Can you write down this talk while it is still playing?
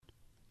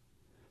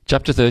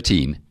Chapter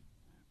 13.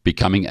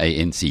 Becoming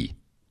ANC.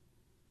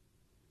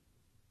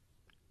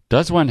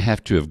 Does one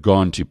have to have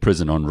gone to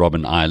prison on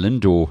Robben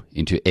Island or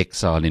into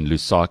exile in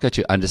Lusaka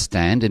to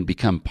understand and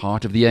become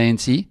part of the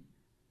ANC?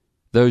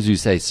 Those who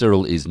say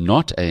Cyril is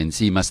not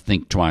ANC must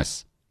think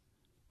twice.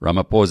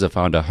 Ramaphosa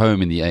found a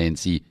home in the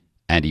ANC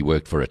and he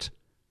worked for it.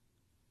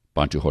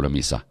 Bantu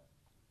Holomisa.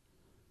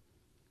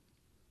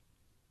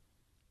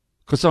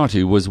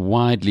 Cosatu was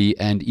widely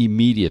and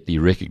immediately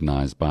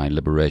recognized by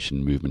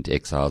liberation movement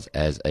exiles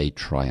as a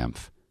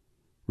triumph.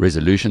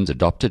 Resolutions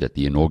adopted at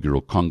the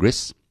inaugural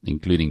Congress,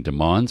 including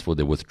demands for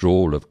the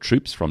withdrawal of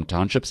troops from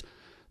townships,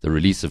 the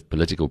release of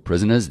political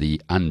prisoners,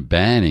 the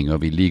unbanning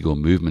of illegal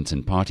movements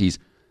and parties,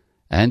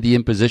 and the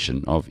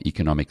imposition of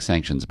economic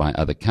sanctions by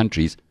other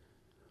countries,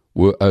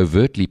 were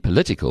overtly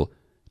political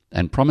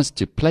and promised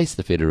to place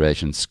the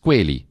Federation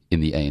squarely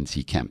in the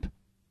ANC camp.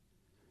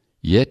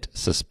 Yet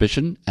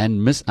suspicion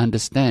and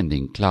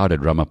misunderstanding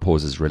clouded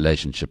Ramaphosa's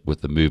relationship with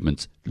the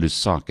movement's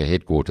Lusaka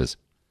headquarters.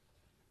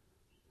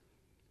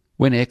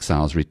 When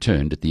exiles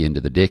returned at the end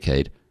of the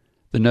decade,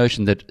 the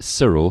notion that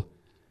Cyril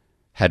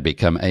had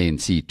become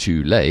ANC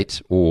too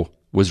late, or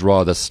was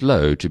rather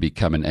slow to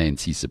become an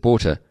ANC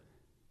supporter,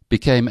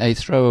 became a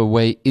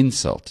throwaway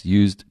insult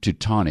used to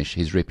tarnish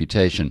his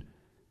reputation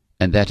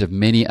and that of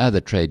many other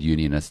trade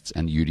unionists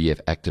and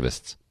UDF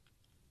activists.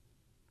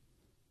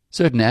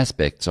 Certain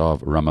aspects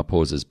of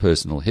Ramaphosa's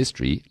personal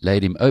history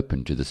laid him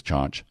open to this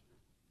charge.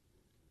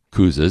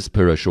 Kuza's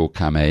Pirosho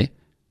Kame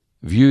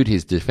viewed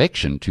his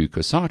defection to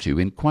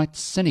Cosatu in quite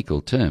cynical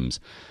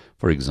terms,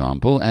 for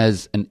example,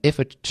 as an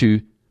effort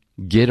to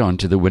get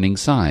onto the winning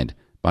side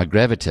by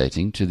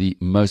gravitating to the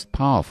most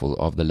powerful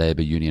of the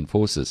labor union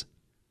forces.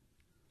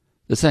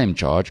 The same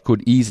charge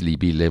could easily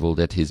be levelled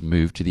at his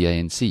move to the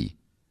ANC.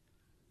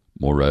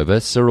 Moreover,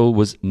 Cyril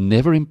was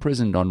never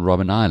imprisoned on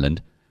Robben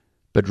Island,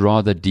 but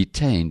rather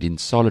detained in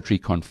solitary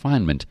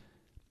confinement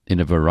in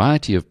a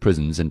variety of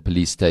prisons and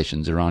police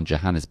stations around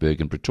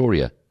Johannesburg and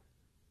Pretoria.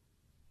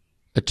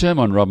 A term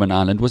on Robben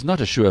Island was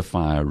not a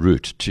surefire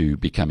route to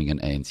becoming an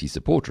ANC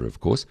supporter, of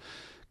course.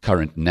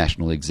 Current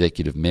National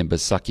Executive member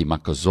Saki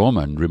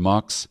Makazoma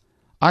remarks,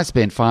 "I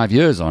spent 5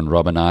 years on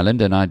Robben Island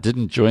and I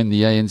didn't join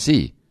the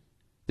ANC.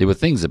 There were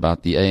things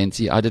about the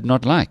ANC I did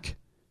not like."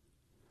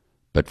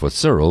 But for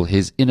Cyril,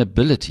 his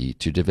inability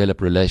to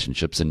develop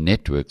relationships and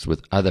networks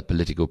with other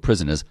political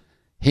prisoners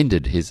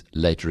hindered his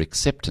later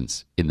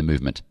acceptance in the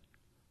movement.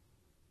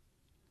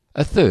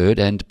 A third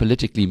and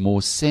politically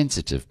more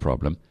sensitive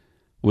problem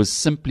was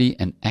simply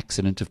an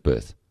accident of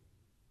birth.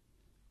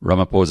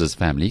 Ramaphosa's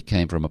family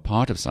came from a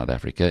part of South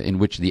Africa in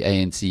which the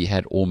ANC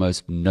had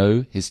almost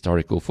no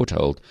historical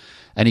foothold,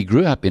 and he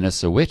grew up in a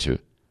Soweto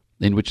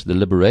in which the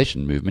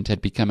liberation movement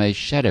had become a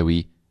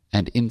shadowy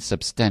and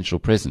insubstantial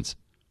presence.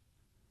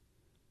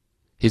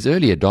 His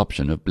early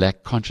adoption of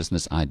black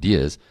consciousness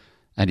ideas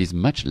and his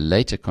much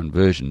later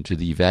conversion to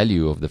the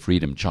value of the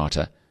Freedom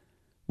Charter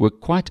were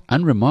quite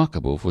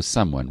unremarkable for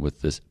someone with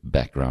this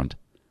background.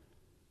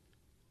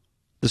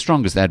 The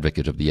strongest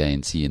advocate of the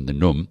ANC in the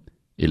NUM,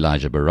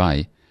 Elijah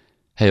Barai,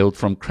 hailed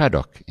from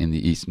Cradock in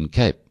the Eastern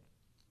Cape.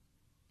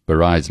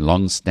 Barai's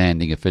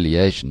long-standing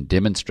affiliation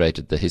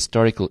demonstrated the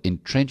historical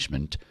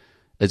entrenchment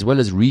as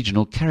well as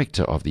regional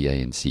character of the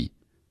ANC.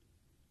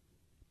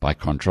 By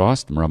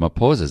contrast,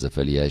 Ramaphosa's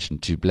affiliation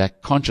to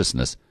black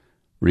consciousness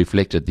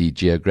reflected the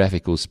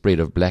geographical spread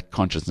of black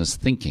consciousness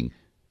thinking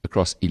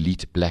across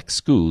elite black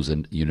schools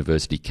and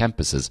university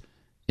campuses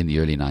in the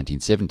early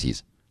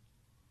 1970s.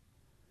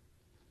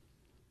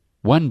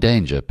 One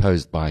danger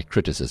posed by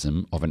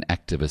criticism of an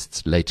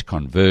activist's late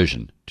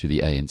conversion to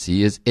the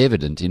ANC is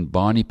evident in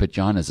Barney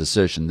Pajana's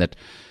assertion that,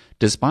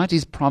 despite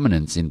his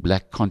prominence in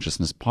black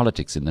consciousness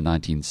politics in the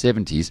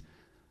 1970s,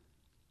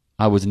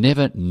 "I was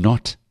never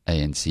not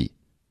ANC."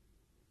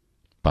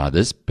 By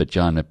this,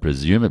 Pajana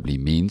presumably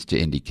means to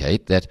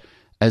indicate that,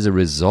 as a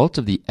result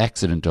of the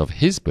accident of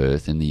his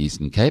birth in the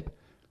Eastern Cape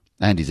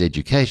and his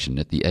education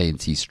at the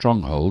ANC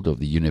stronghold of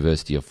the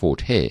University of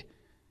Fort Hare,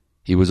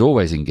 he was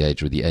always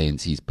engaged with the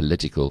ANC's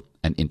political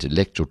and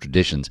intellectual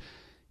traditions,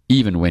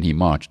 even when he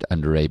marched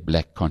under a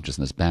black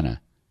consciousness banner.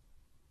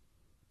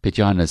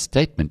 Pajana's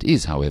statement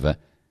is, however,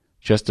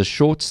 just a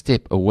short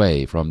step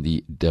away from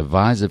the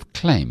divisive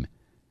claim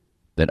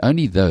that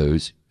only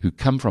those who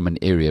come from an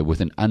area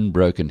with an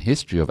unbroken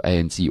history of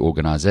ANC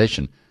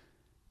organization,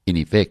 in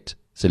effect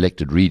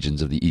selected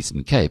regions of the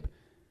Eastern Cape,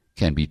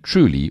 can be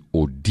truly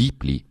or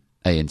deeply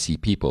ANC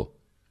people.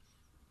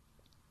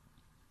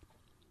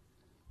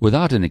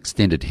 Without an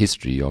extended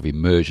history of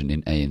immersion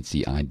in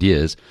ANC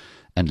ideas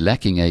and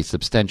lacking a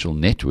substantial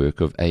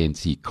network of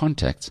ANC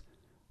contacts,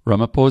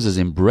 Ramaphosa's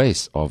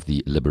embrace of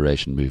the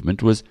liberation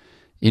movement was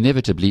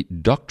inevitably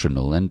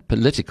doctrinal and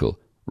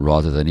political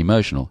rather than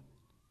emotional.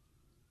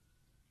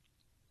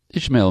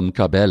 Ishmael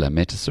Mkabela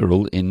met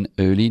Cyril in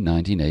early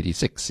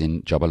 1986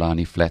 in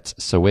Jabulani Flats,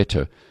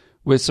 Soweto,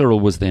 where Cyril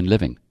was then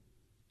living.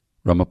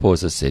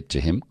 Ramaphosa said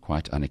to him,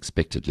 quite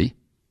unexpectedly,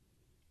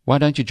 "Why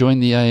don't you join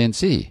the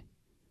ANC?"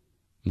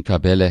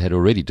 Nkabela had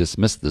already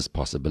dismissed this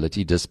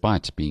possibility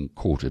despite being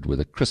courted with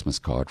a Christmas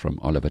card from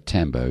Oliver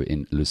Tambo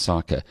in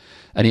Lusaka,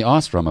 and he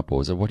asked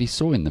Ramaphosa what he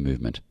saw in the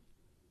movement.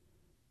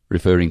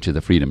 Referring to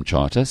the Freedom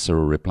Charter,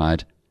 Cyril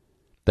replied,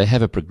 "They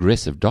have a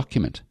progressive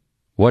document."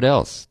 "What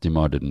else?"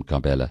 demanded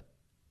Nkabela.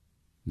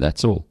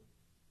 "That's all."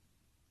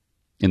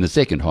 In the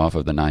second half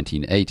of the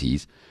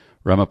 1980s,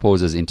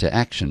 Ramaphosa's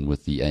interaction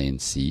with the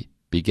ANC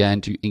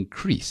began to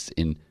increase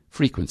in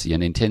frequency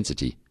and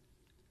intensity.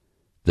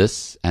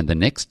 This and the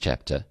next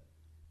chapter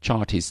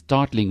chart his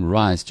startling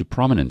rise to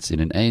prominence in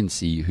an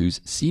ANC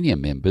whose senior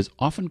members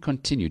often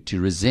continued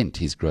to resent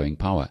his growing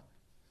power.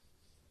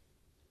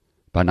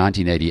 By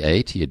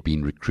 1988, he had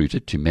been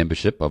recruited to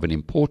membership of an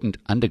important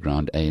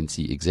underground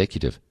ANC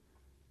executive.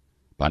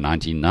 By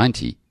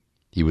 1990,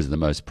 he was the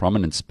most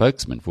prominent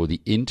spokesman for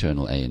the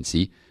internal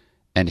ANC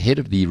and head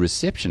of the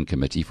reception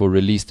committee for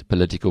released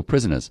political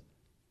prisoners.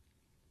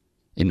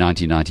 In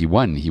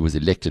 1991, he was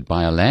elected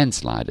by a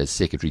landslide as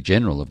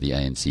Secretary-General of the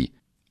ANC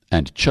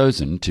and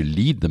chosen to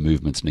lead the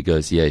movement's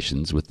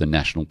negotiations with the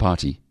National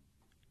Party.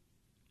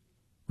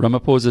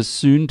 Ramaphosa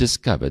soon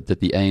discovered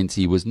that the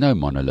ANC was no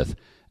monolith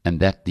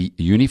and that the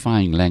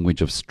unifying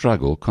language of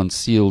struggle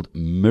concealed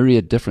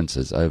myriad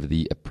differences over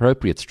the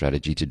appropriate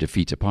strategy to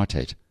defeat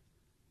apartheid.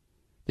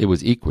 There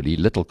was equally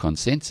little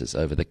consensus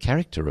over the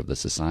character of the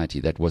society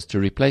that was to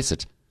replace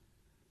it.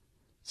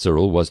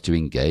 Cyril was to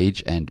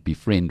engage and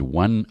befriend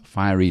one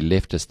fiery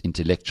leftist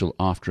intellectual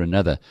after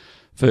another,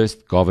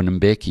 first Govan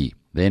Mbeki,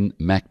 then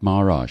Mac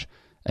Maharaj,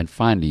 and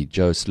finally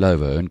Joe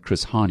Slovo and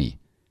Chris Hani.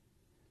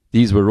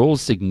 These were all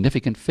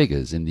significant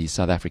figures in the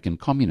South African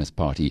Communist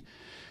Party,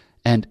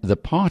 and the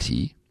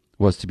party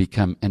was to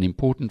become an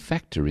important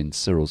factor in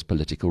Cyril's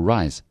political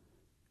rise.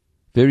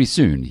 Very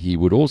soon he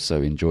would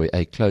also enjoy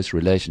a close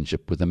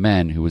relationship with a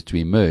man who was to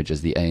emerge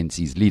as the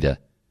ANC's leader,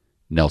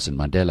 Nelson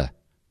Mandela.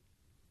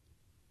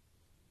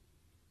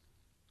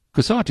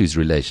 Cosatu's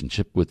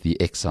relationship with the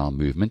exile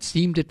movement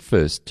seemed at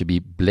first to be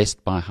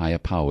blessed by higher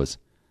powers.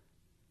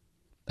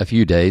 A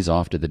few days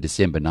after the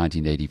December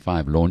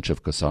 1985 launch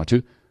of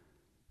Cosatu,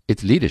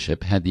 its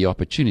leadership had the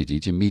opportunity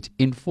to meet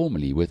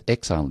informally with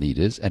exile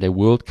leaders at a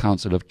World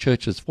Council of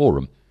Churches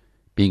forum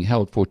being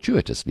held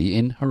fortuitously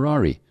in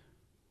Harare.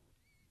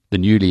 The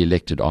newly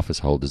elected office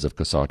holders of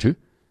Cosatu,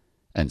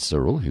 and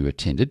Cyril, who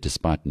attended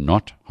despite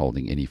not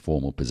holding any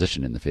formal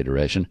position in the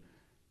federation,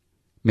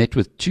 met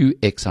with two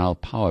exile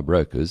power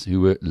brokers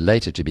who were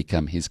later to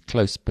become his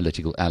close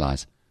political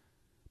allies,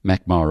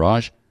 Mac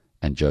Maharaj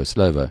and Joe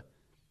Slovo.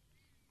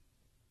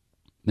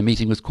 The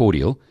meeting was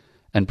cordial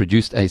and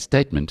produced a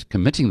statement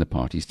committing the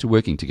parties to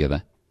working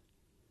together.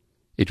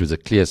 It was a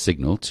clear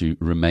signal to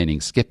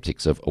remaining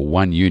skeptics of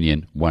one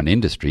union, one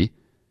industry,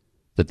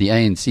 that the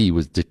ANC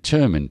was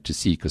determined to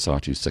see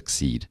Cosatu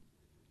succeed.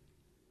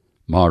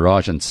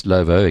 Maharaj and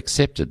Slovo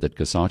accepted that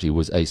Cosatu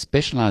was a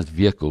specialized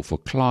vehicle for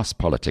class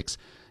politics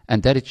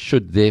and that it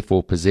should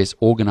therefore possess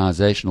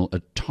organizational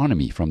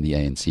autonomy from the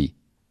ANC.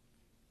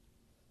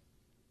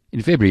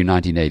 In February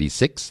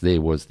 1986,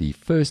 there was the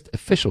first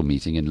official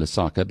meeting in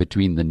Lusaka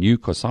between the new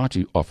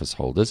Cosatu office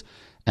holders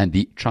and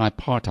the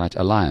tripartite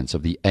alliance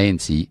of the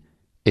ANC,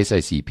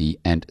 SACP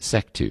and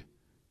SACTU.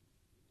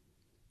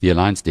 The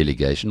alliance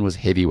delegation was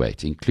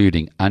heavyweight,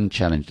 including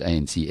unchallenged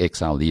ANC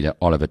exile leader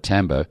Oliver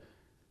Tambo,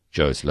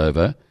 Joe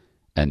Slovo,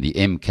 and the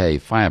MK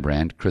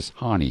firebrand Chris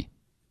Hani.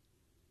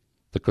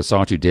 The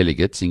Cosatu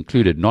delegates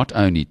included not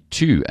only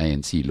two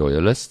ANC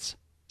loyalists,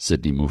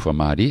 Sidney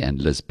Mufamadi and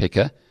Liz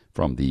Picker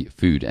from the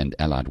Food and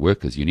Allied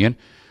Workers Union,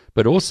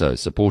 but also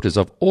supporters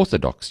of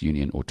orthodox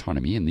union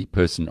autonomy in the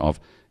person of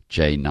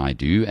J.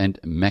 Naidu and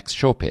Max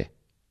Shope.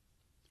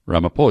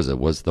 Ramaphosa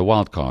was the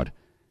wild card,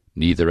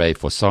 neither a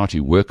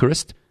Cosatu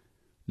workerist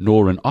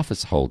nor an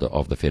office holder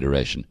of the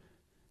Federation,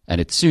 and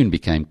it soon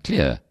became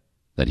clear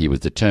that he was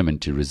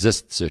determined to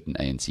resist certain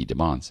ANC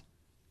demands.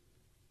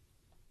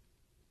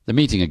 The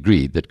meeting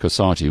agreed that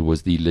Cosatu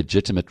was the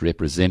legitimate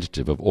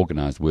representative of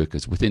organized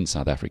workers within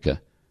South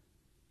Africa.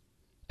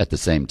 At the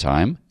same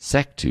time,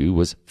 SACTU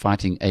was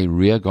fighting a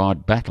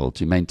rearguard battle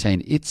to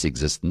maintain its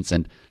existence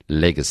and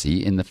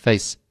legacy in the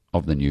face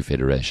of the new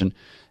federation,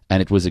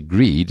 and it was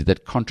agreed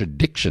that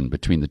contradiction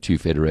between the two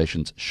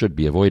federations should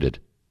be avoided.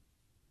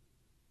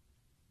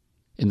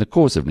 In the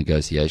course of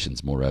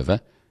negotiations,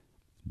 moreover,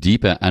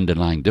 deeper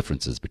underlying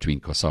differences between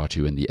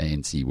Cosatu and the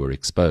ANC were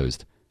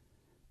exposed.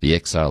 The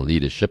exile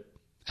leadership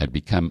had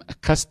become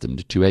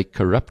accustomed to a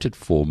corrupted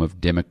form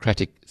of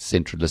democratic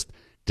centralist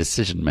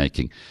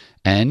decision-making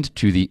and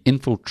to the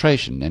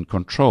infiltration and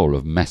control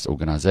of mass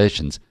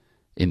organizations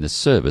in the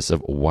service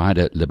of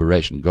wider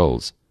liberation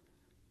goals.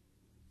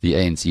 The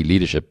ANC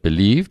leadership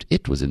believed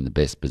it was in the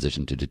best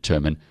position to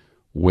determine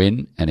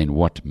when and in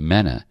what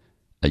manner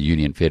a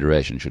union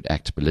federation should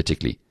act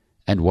politically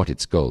and what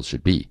its goals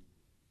should be.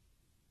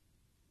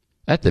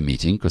 At the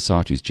meeting,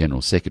 Cosatu's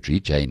General Secretary,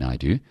 J.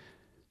 Naidu,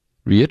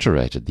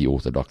 reiterated the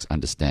orthodox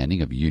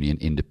understanding of union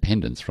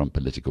independence from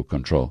political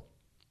control.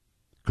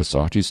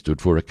 Cosatu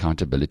stood for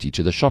accountability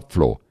to the shop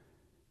floor,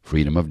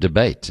 freedom of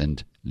debate,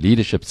 and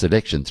leadership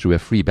selection through a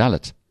free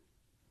ballot.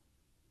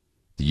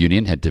 The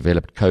union had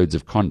developed codes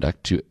of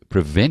conduct to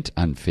prevent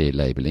unfair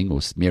labelling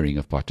or smearing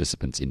of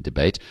participants in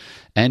debate,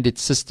 and it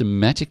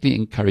systematically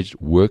encouraged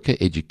worker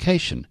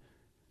education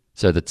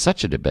so that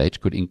such a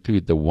debate could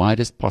include the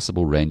widest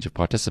possible range of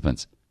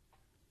participants.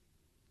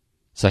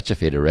 Such a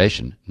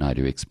federation,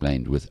 Naidu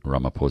explained with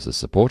Ramaphosa's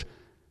support,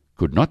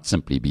 could not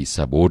simply be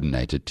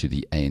subordinated to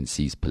the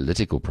ANC's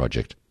political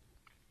project.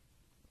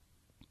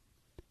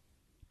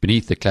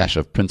 Beneath the clash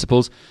of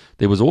principles,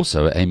 there was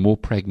also a more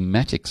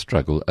pragmatic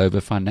struggle over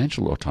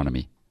financial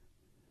autonomy.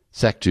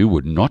 SACTU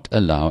would not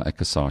allow a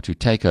Cosatu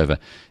takeover,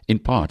 in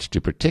part to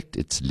protect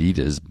its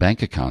leaders'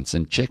 bank accounts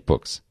and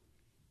checkbooks.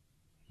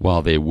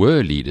 While there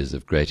were leaders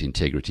of great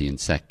integrity in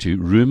SACTU,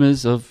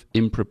 rumours of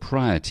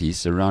impropriety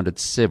surrounded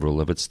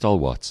several of its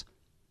stalwarts.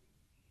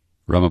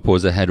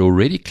 Ramaphosa had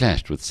already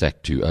clashed with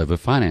SACTU over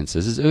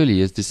finances as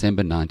early as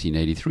December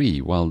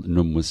 1983, while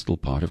NUM was still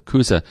part of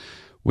CUSA,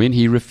 when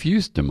he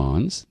refused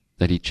demands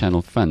that he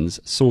channel funds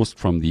sourced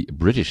from the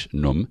British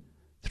NUM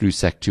through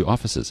SACTU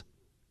offices.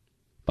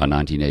 By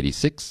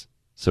 1986,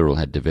 Cyril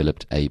had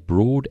developed a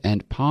broad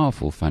and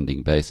powerful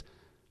funding base,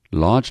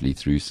 largely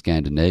through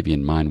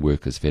Scandinavian mine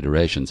workers'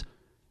 federations,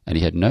 and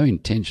he had no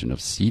intention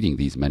of ceding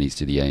these monies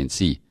to the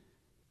ANC.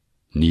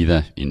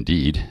 Neither,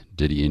 indeed,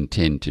 did he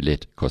intend to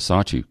let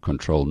Cosatu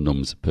control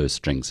NUM's purse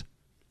strings.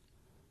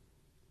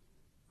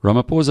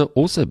 Ramaphosa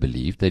also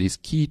believed that his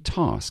key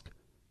task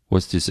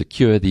was to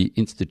secure the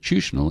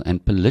institutional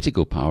and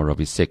political power of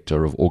his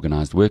sector of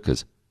organized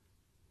workers.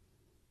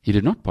 He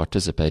did not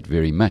participate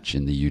very much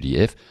in the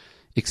UDF,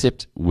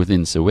 except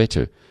within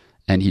Soweto,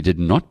 and he did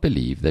not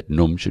believe that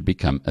NUM should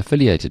become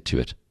affiliated to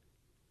it.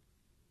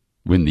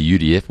 When the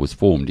UDF was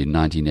formed in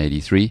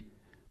 1983,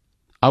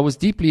 I was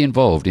deeply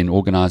involved in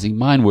organizing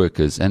mine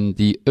workers, and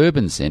the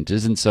urban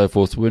centers and so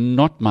forth were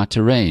not my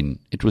terrain.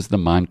 It was the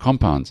mine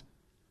compounds.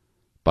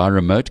 By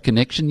remote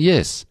connection,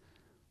 yes,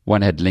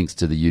 one had links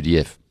to the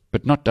UDF,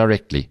 but not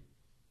directly.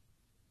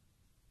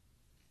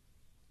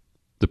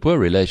 The poor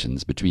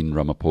relations between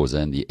Ramaphosa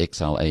and the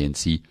exile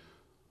ANC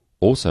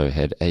also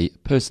had a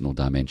personal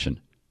dimension.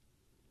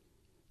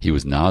 He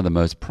was now the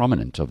most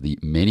prominent of the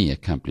many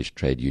accomplished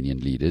trade union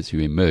leaders who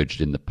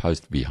emerged in the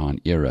post-Vihan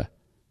era.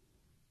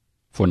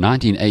 For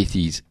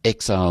 1980s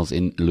exiles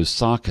in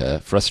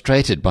Lusaka,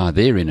 frustrated by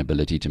their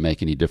inability to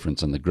make any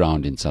difference on the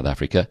ground in South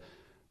Africa,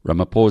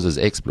 Ramaphosa's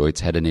exploits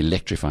had an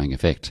electrifying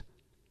effect.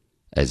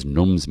 As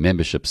NUM's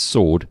membership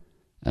soared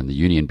and the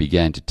union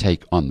began to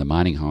take on the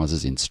mining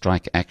houses in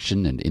strike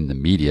action and in the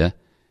media,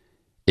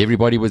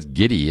 everybody was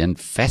giddy and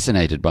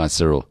fascinated by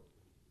Cyril.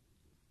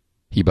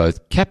 He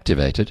both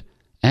captivated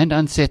and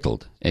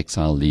unsettled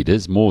exile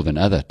leaders more than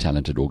other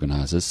talented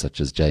organizers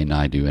such as J.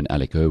 Naidu and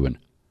Alec Irwin.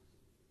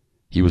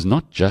 He was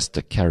not just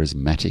a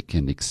charismatic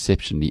and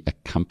exceptionally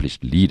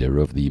accomplished leader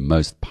of the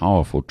most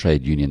powerful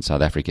trade union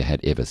South Africa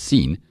had ever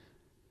seen,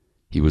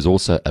 he was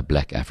also a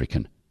black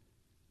African.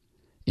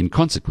 In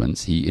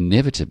consequence, he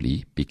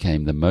inevitably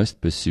became the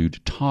most pursued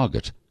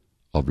target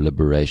of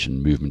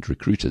liberation movement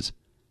recruiters.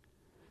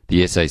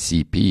 The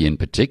SACP in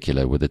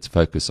particular, with its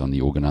focus on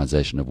the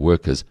organization of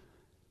workers,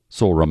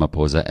 saw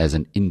Ramaphosa as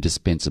an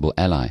indispensable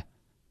ally.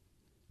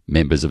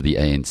 Members of the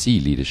ANC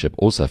leadership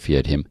also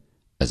feared him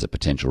as a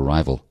potential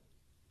rival.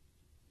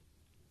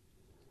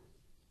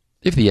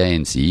 If the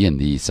ANC and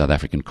the South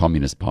African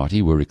Communist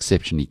Party were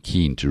exceptionally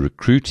keen to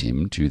recruit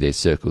him to their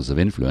circles of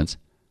influence,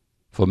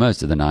 for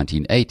most of the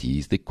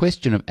 1980s, the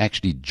question of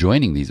actually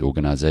joining these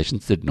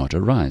organizations did not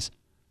arise.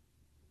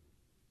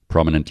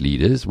 Prominent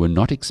leaders were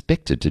not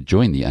expected to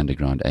join the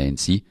underground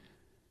ANC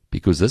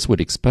because this would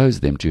expose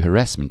them to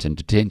harassment and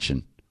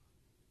detention.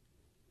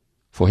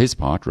 For his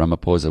part,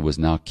 Ramaphosa was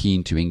now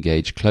keen to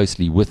engage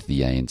closely with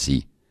the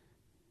ANC.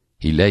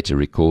 He later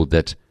recalled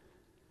that,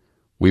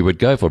 "We would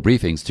go for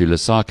briefings to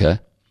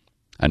Lusaka,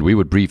 and we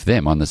would brief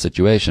them on the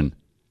situation.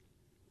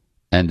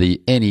 And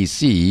the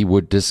NEC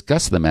would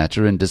discuss the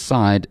matter and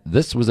decide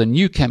this was a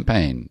new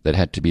campaign that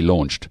had to be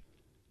launched.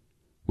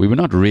 We were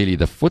not really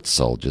the foot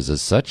soldiers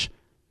as such,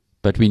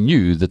 but we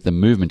knew that the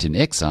movement in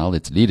exile,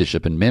 its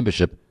leadership and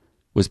membership,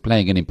 was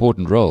playing an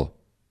important role."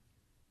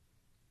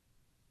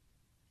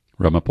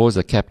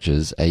 Ramaphosa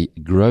captures a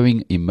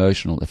growing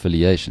emotional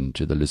affiliation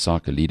to the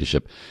Lusaka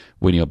leadership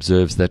when he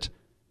observes that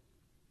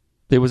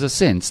there was a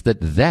sense that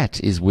that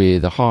is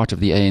where the heart of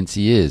the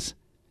ANC is.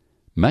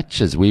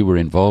 Much as we were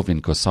involved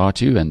in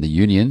Cosatu and the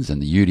unions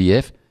and the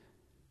UDF,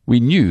 we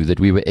knew that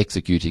we were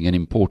executing an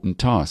important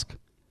task.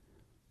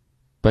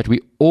 But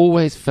we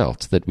always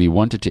felt that we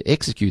wanted to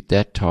execute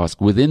that task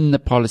within the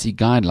policy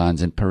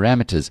guidelines and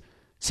parameters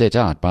set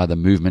out by the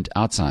movement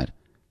outside.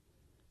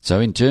 So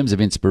in terms of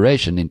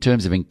inspiration, in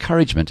terms of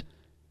encouragement,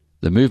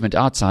 the movement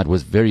outside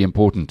was very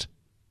important.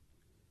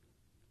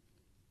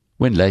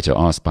 When later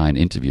asked by an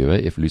interviewer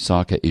if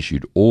Lusaka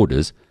issued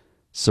orders,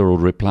 Cyril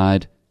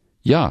replied,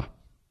 "Yeah,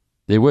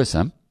 there were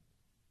some.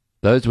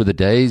 Those were the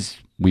days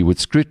we would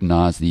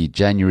scrutinize the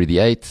January the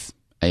 8th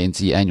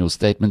ANC annual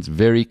statements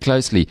very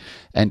closely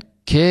and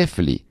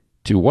carefully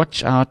to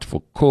watch out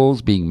for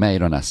calls being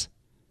made on us.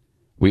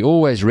 We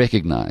always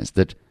recognized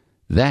that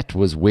That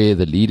was where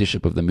the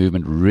leadership of the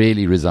movement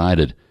really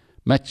resided.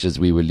 Much as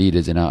we were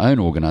leaders in our own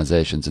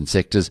organizations and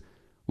sectors,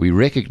 we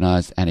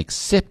recognized and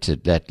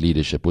accepted that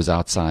leadership was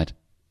outside.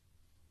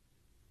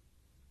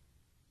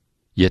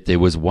 Yet there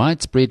was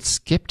widespread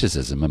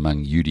skepticism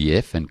among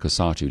UDF and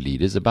Cosatu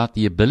leaders about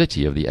the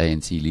ability of the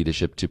ANC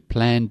leadership to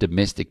plan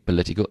domestic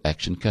political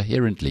action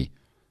coherently.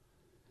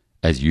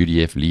 As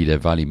UDF leader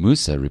Vali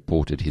Musa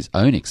reported his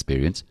own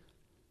experience,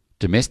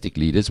 domestic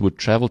leaders would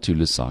travel to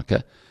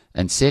Lusaka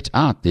and set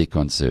out their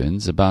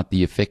concerns about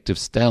the effective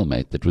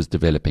stalemate that was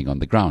developing on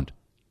the ground.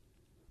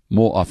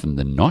 More often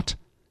than not,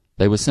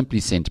 they were simply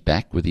sent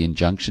back with the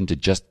injunction to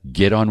just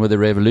get on with the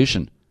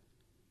revolution.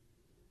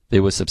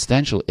 There were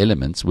substantial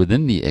elements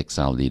within the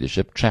exile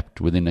leadership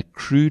trapped within a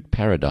crude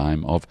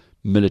paradigm of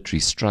military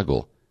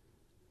struggle.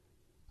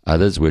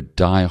 Others were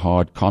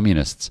die-hard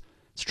communists,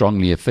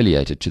 strongly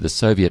affiliated to the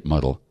Soviet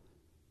model.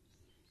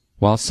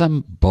 While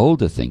some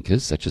bolder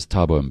thinkers, such as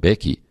Thabo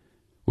Mbeki,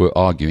 were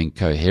arguing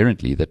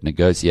coherently that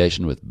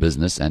negotiation with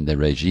business and the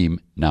regime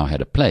now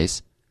had a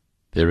place,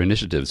 their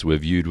initiatives were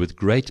viewed with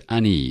great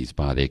unease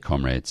by their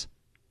comrades.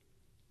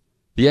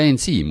 The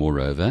ANC,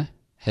 moreover,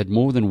 had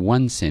more than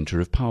one centre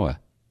of power.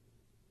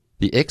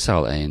 The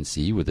exile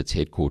ANC, with its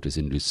headquarters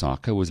in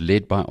Lusaka, was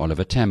led by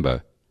Oliver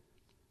Tambo.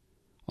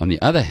 On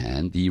the other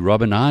hand, the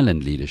Robben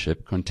Island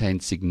leadership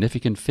contained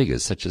significant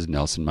figures such as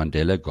Nelson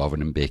Mandela,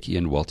 Govan Mbeki,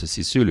 and Walter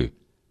Sisulu.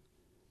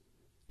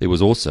 There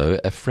was also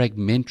a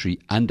fragmentary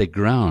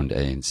underground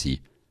ANC,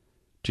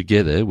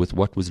 together with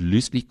what was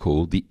loosely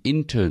called the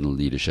internal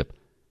leadership,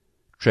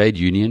 trade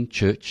union,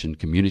 church, and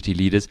community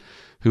leaders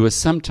who were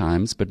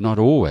sometimes but not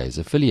always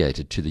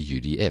affiliated to the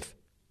UDF.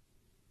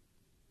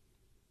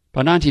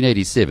 By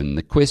 1987,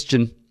 the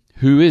question,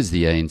 who is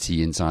the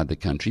ANC inside the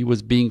country,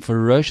 was being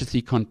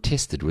ferociously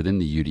contested within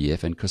the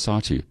UDF and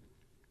Cosatu.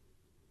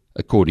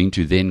 According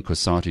to then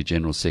Cosatu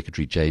General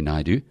Secretary J.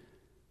 Naidu,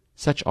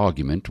 such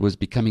argument was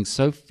becoming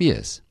so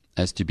fierce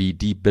as to be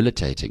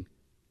debilitating.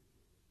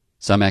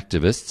 Some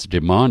activists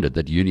demanded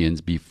that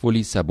unions be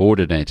fully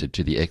subordinated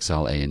to the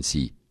exile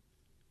ANC.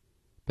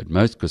 But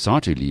most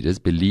Cosatu leaders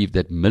believed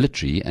that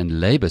military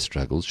and labor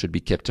struggles should be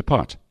kept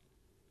apart.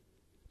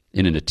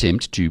 In an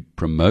attempt to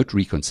promote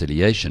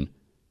reconciliation,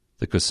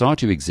 the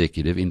Cosatu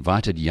executive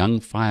invited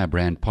young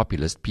firebrand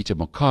populist Peter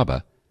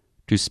Mokaba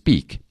to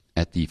speak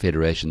at the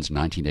Federation's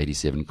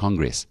 1987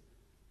 Congress.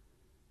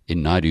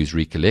 In Naidu's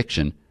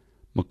recollection,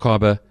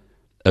 Mokaba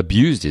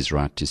abused his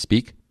right to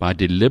speak by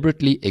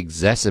deliberately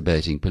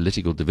exacerbating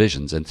political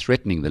divisions and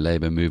threatening the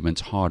labor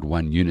movement's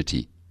hard-won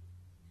unity.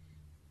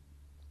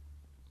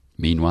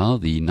 Meanwhile,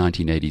 the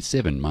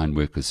 1987 mine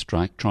workers'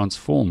 strike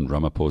transformed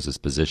Ramaphosa's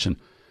position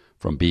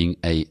from being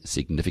a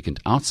significant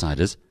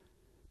outsider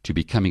to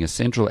becoming a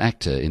central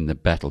actor in the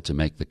battle to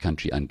make the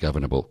country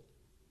ungovernable.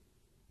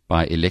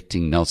 By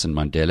electing Nelson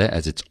Mandela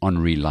as its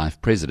honorary life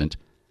president,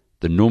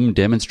 the NUM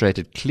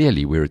demonstrated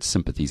clearly where its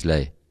sympathies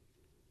lay.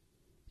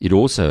 It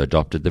also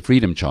adopted the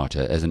Freedom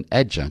Charter as an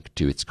adjunct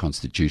to its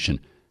constitution,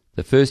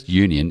 the first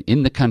union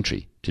in the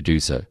country to do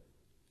so.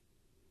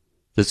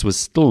 This was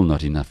still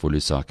not enough for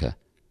Lusaka.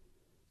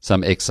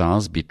 Some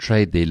exiles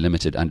betrayed their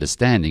limited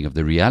understanding of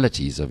the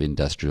realities of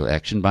industrial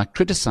action by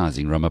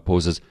criticizing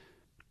Ramaphosa's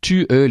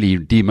too early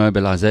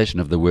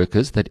demobilization of the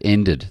workers that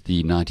ended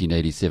the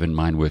 1987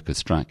 mine workers'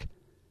 strike.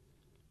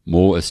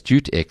 More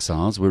astute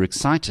exiles were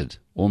excited,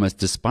 almost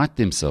despite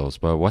themselves,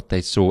 by what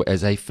they saw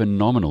as a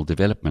phenomenal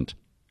development.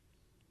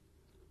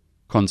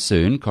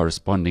 Concern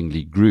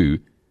correspondingly grew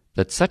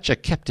that such a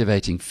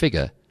captivating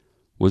figure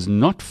was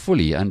not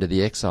fully under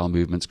the exile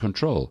movement's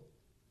control.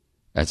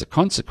 As a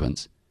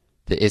consequence,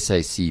 the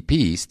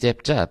SACP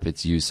stepped up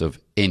its use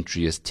of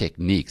entryist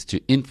techniques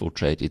to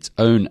infiltrate its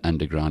own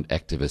underground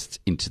activists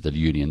into the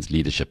union's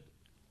leadership.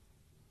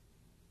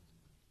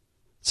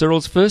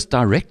 Cyril's first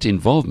direct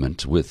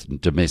involvement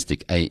with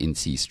domestic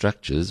ANC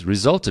structures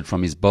resulted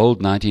from his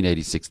bold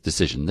 1986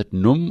 decision that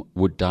NUM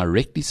would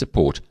directly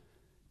support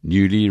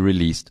newly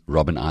released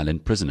Robben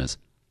Island prisoners.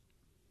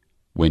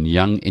 When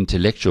young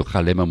intellectual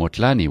Kgalema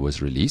Motlani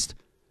was released,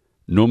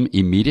 NUM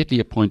immediately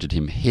appointed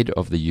him head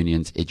of the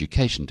union's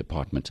education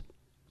department.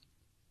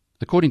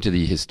 According to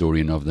the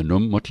historian of the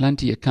NUM,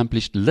 Motlanthe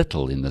accomplished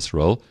little in this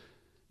role,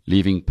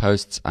 leaving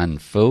posts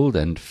unfilled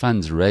and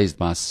funds raised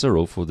by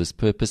Cyril for this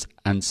purpose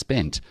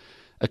unspent,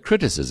 a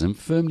criticism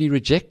firmly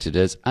rejected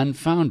as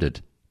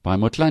unfounded by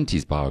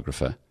Motlante's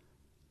biographer.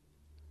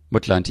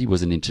 Motlanthe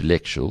was an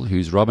intellectual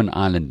whose Robben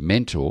Island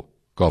mentor,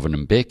 Govan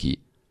Mbeki,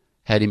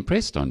 had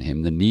impressed on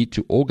him the need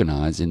to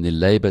organize in the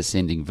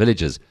labor-sending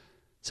villages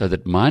so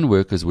that mine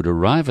workers would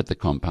arrive at the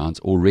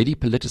compounds already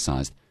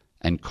politicized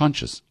and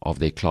conscious of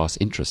their class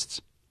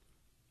interests.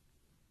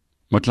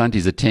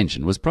 Motlante's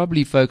attention was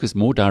probably focused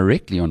more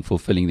directly on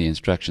fulfilling the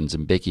instructions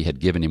Mbeki had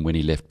given him when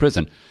he left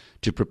prison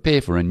to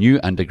prepare for a new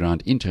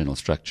underground internal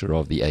structure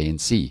of the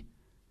ANC.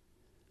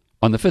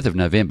 On the 5th of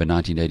November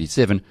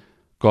 1987,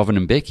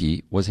 Govan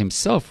Mbeki was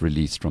himself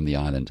released from the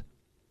island.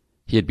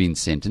 He had been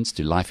sentenced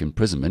to life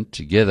imprisonment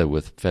together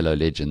with fellow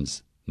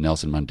legends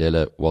Nelson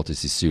Mandela, Walter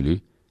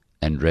Sisulu,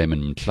 and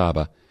Raymond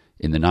Mhlaba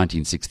in the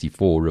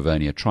 1964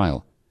 Rivonia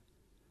trial.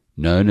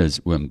 Known as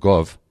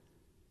Umgov,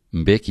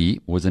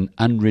 Mbeki was an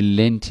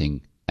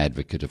unrelenting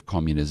advocate of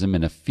communism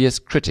and a fierce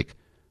critic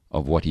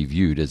of what he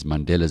viewed as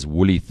Mandela's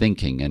woolly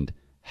thinking and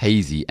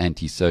hazy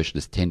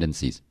anti-socialist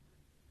tendencies.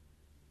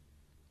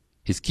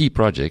 His key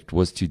project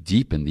was to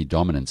deepen the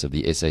dominance of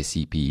the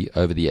SACP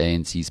over the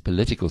ANC's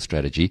political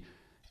strategy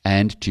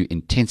and to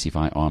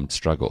intensify armed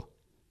struggle.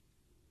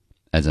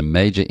 As a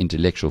major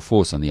intellectual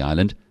force on the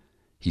island,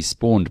 he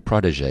spawned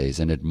protégés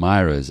and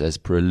admirers as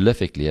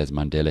prolifically as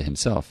Mandela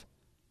himself.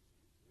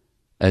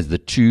 As the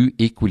two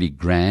equally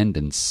grand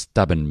and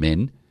stubborn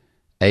men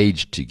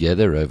aged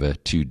together over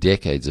 2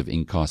 decades of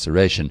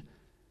incarceration,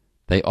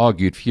 they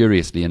argued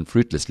furiously and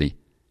fruitlessly,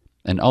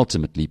 and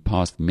ultimately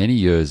passed many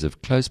years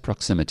of close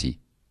proximity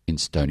in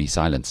stony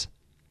silence.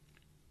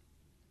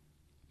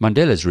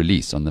 Mandela's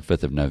release on the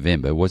 5th of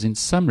November was in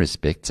some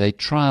respects a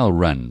trial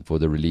run for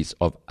the release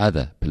of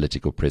other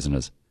political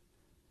prisoners.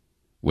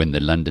 When the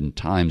London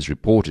Times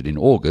reported in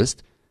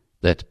August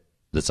that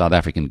the South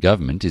African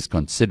government is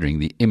considering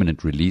the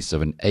imminent release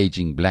of an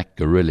aging black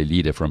guerrilla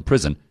leader from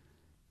prison,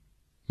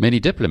 many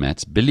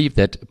diplomats believed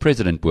that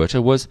President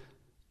Botha was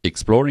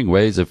exploring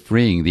ways of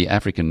freeing the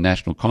African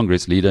National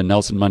Congress leader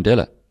Nelson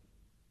Mandela.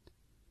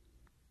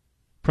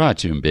 Prior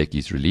to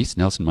Mbeki's release,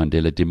 Nelson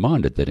Mandela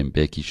demanded that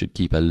Mbeki should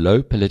keep a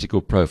low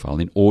political profile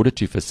in order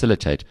to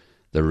facilitate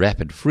the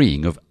rapid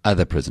freeing of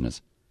other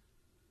prisoners.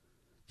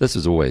 This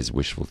was always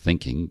wishful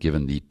thinking,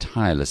 given the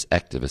tireless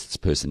activist's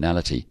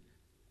personality.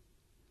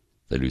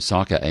 The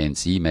Lusaka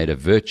ANC made a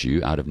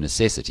virtue out of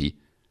necessity,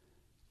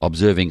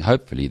 observing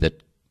hopefully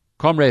that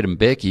Comrade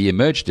Mbeki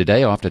emerged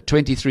today after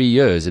 23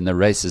 years in the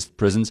racist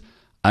prisons,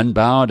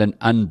 unbowed and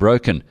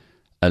unbroken,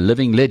 a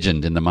living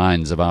legend in the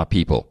minds of our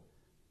people.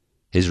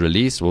 His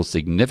release will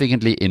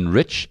significantly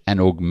enrich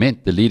and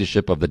augment the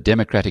leadership of the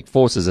democratic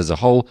forces as a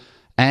whole,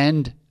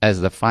 and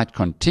as the fight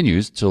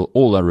continues till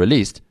all are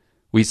released,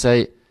 we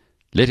say,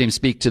 let him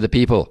speak to the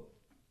people.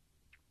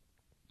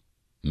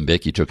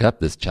 Mbeki took up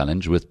this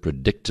challenge with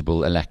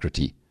predictable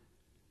alacrity.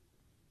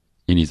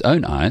 In his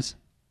own eyes,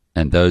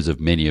 and those of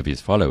many of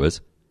his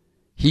followers,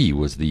 he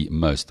was the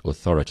most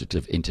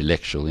authoritative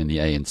intellectual in the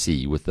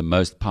ANC, with the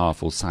most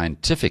powerful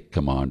scientific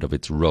command of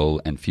its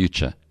role and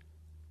future.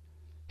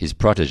 His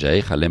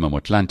protégé, Kgalema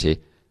Motlanthe,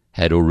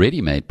 had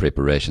already made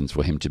preparations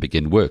for him to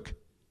begin work.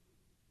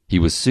 He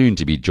was soon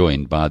to be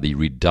joined by the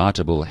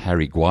redoubtable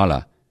Harry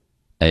Gwala,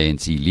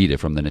 ANC leader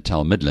from the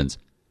Natal Midlands,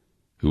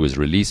 who was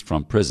released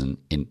from prison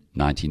in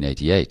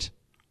 1988.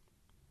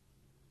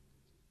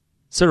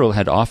 Cyril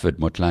had offered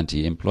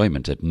Motlanthe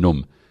employment at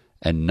NUM,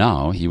 and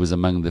now he was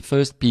among the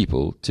first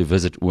people to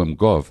visit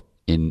Umgov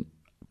in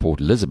Port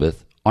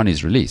Elizabeth on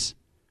his release.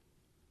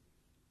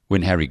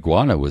 When Harry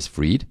Gwala was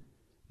freed,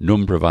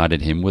 NUM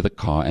provided him with a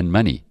car and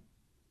money.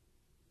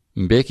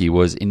 Mbeki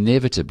was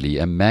inevitably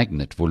a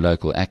magnet for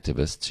local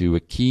activists who were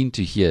keen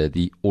to hear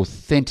the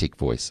authentic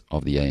voice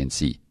of the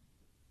ANC.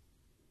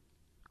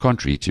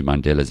 Contrary to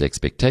Mandela's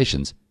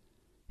expectations,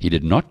 he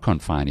did not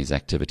confine his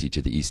activity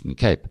to the Eastern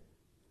Cape.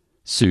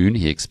 Soon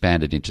he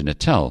expanded into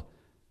Natal,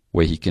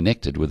 where he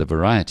connected with a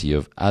variety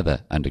of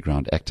other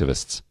underground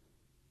activists.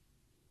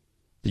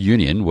 The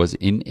Union was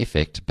in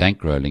effect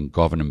bankrolling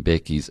Govan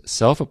Mbeki's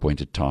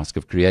self-appointed task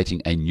of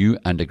creating a new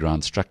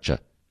underground structure.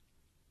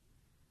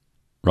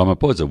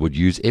 Ramaphosa would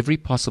use every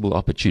possible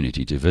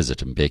opportunity to visit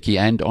Mbeki,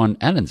 and on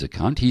Allen's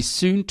account he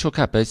soon took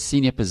up a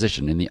senior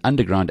position in the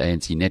underground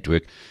ANC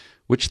network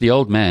which the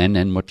old man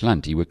and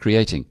Motlanthe were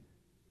creating.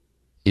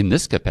 In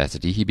this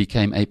capacity he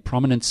became a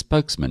prominent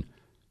spokesman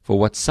for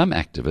what some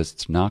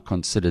activists now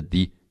considered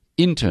the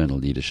internal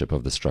leadership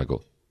of the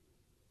struggle.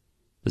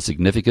 The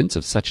significance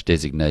of such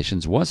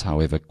designations was,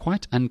 however,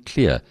 quite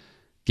unclear,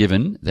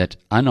 given that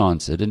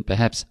unanswered and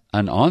perhaps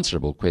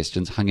unanswerable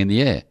questions hung in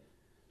the air.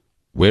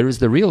 Where is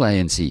the real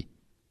ANC?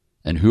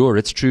 And who are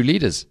its true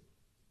leaders?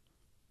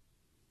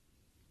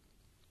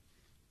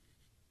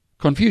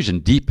 Confusion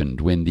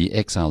deepened when the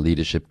exile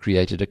leadership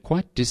created a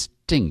quite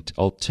distinct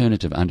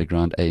alternative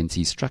underground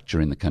ANC structure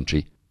in the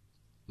country.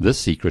 This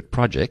secret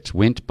project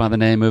went by the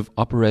name of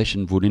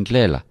Operation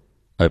Vulindlela,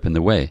 Open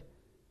the Way,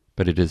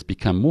 but it has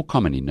become more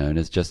commonly known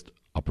as just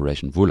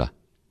Operation Vula.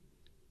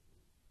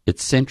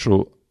 Its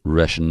central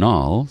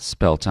rationale,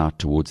 spelt out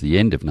towards the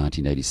end of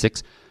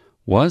 1986,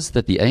 was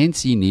that the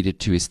ANC needed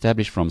to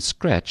establish from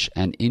scratch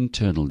an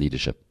internal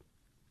leadership.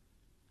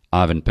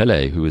 Ivan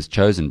Pillay, who was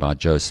chosen by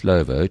Joe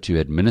Slovo to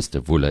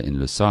administer Vula in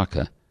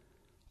Lusaka,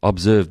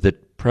 observed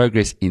that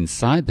progress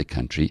inside the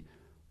country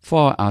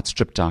far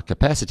outstripped our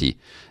capacity,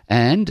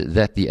 and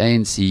that the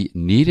ANC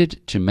needed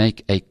to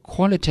make a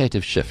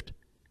qualitative shift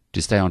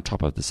to stay on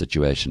top of the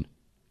situation.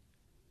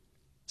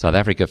 South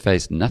Africa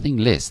faced nothing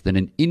less than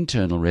an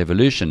internal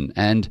revolution,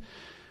 and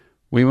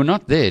we were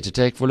not there to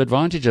take full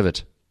advantage of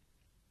it.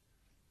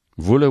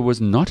 Vula was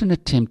not an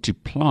attempt to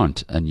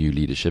plant a new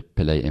leadership,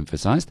 Pillay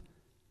emphasized,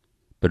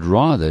 but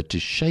rather to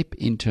shape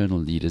internal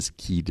leaders'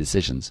 key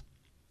decisions.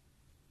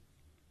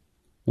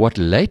 What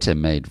later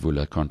made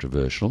Vula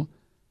controversial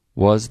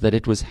was that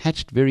it was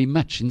hatched very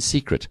much in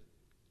secret.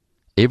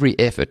 every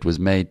effort was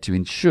made to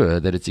ensure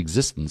that its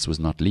existence was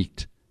not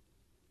leaked.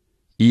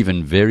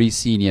 Even very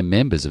senior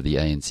members of the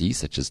ANC,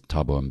 such as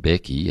Thabo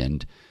Mbeki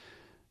and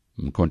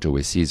Mkhonto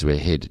weSizwe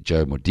head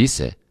Joe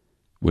Modise,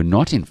 were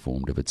not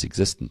informed of its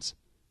existence.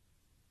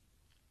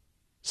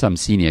 Some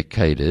senior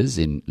cadres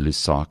in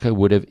Lusaka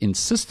would have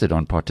insisted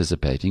on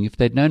participating if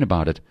they'd known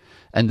about it,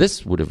 and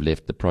this would have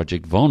left the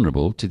project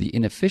vulnerable to the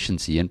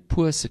inefficiency and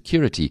poor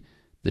security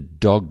that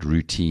dogged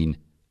routine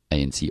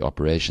ANC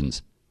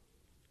operations.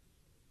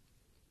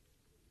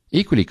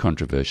 Equally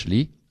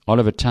controversially,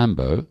 Oliver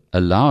Tambo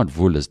allowed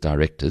Vula's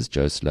directors,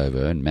 Joe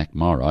Slovo and Mac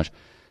Maharaj,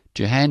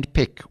 to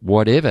hand-pick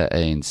whatever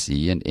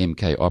ANC and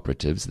MK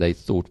operatives they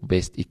thought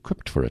best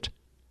equipped for it.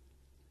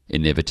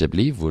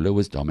 Inevitably, Vula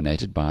was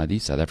dominated by the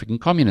South African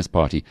Communist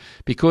Party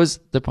because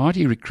the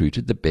party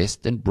recruited the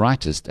best and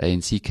brightest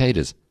ANC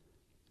cadres.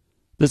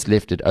 This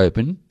left it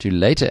open to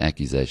later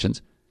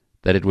accusations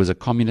that it was a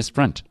communist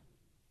front.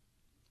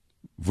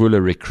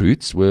 Vula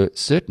recruits were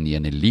certainly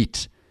an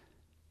elite,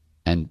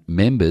 and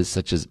members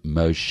such as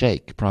Mo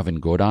Sheikh, Pravin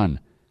Gordhan,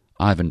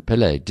 Ivan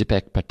Pillay,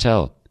 Dipak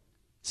Patel,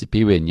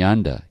 Siphiwe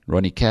Nyanda,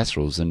 Ronnie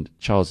Casserols, and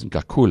Charles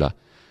Ngakula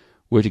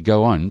were to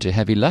go on to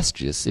have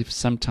illustrious, if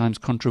sometimes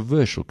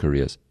controversial,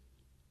 careers.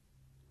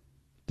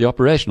 The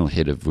operational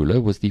head of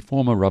Vula was the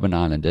former Robben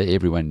Islander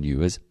everyone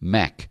knew as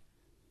Mac.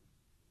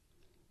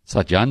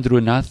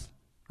 Satyendrunath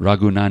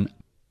Raghunan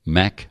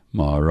Mac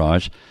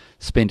Maharaj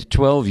spent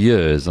 12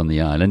 years on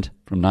the island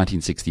from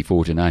 1964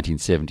 to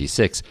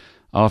 1976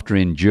 after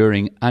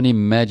enduring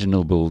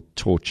unimaginable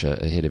torture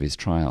ahead of his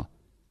trial.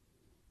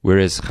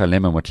 Whereas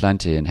Kgalema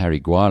Motlanthe and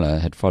Harry Gwala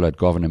had followed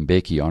Govan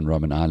Mbeki on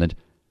Robben Island,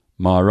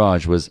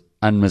 Maharaj was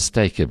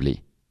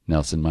unmistakably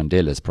Nelson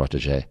Mandela's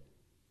protege.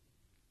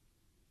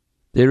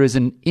 There is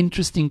an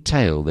interesting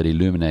tale that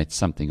illuminates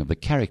something of the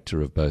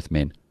character of both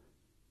men.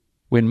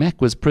 When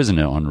Mac was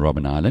prisoner on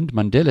Robben Island,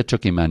 Mandela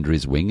took him under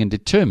his wing and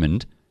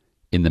determined,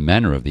 in the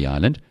manner of the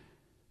island,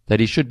 that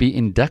he should be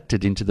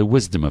inducted into the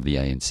wisdom of the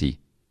ANC.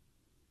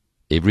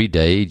 Every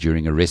day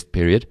during a rest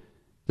period,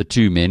 the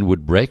two men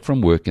would break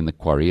from work in the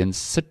quarry and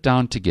sit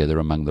down together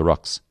among the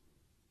rocks.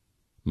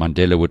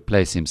 Mandela would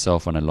place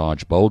himself on a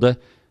large boulder,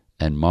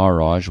 and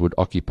Maharaj would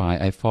occupy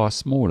a far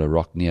smaller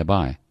rock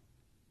nearby.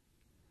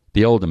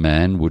 The older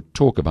man would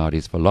talk about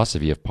his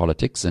philosophy of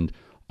politics and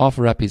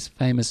offer up his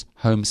famous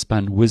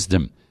homespun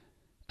wisdom,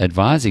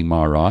 advising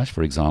Maharaj,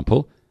 for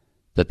example,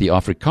 that the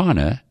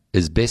Afrikaner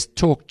is best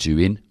talked to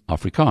in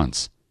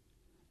Afrikaans.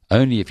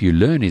 Only if you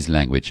learn his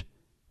language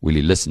will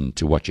he listen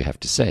to what you have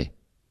to say.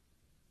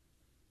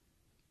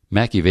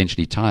 Mac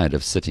eventually tired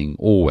of sitting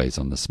always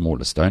on the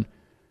smaller stone.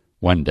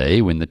 One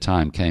day, when the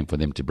time came for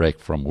them to break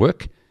from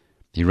work,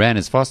 he ran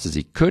as fast as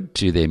he could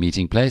to their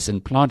meeting place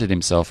and planted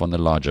himself on the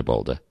larger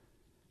boulder.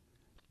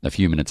 A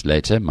few minutes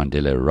later,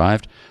 Mandela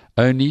arrived,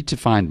 only to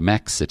find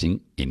Mac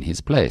sitting in his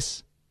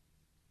place.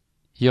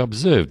 He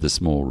observed the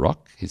small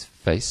rock, his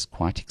face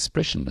quite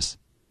expressionless.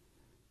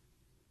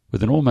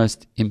 With an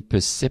almost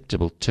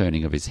imperceptible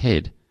turning of his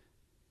head,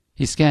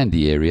 he scanned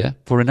the area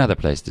for another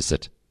place to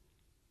sit.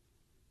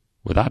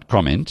 Without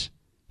comment,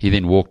 he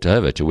then walked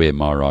over to where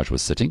Maharaj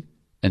was sitting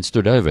and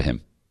stood over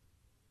him.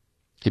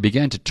 He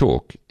began to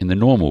talk in the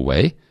normal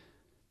way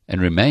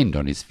and remained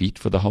on his feet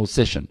for the whole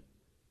session.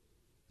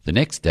 The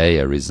next day,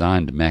 a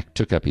resigned Mac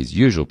took up his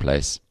usual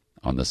place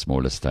on the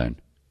smaller stone.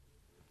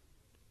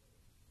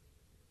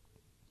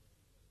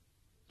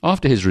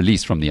 After his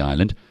release from the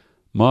island,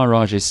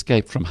 Maharaj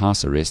escaped from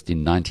house arrest in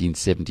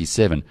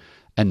 1977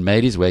 and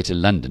made his way to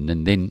London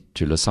and then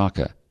to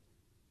Lusaka.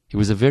 He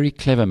was a very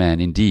clever man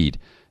indeed,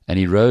 and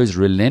he rose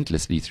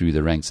relentlessly through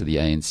the ranks of the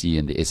ANC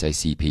and the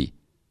SACP.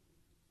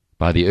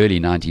 By the early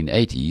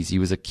 1980s, he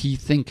was a key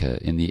thinker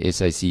in the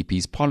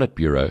SACP's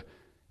Politburo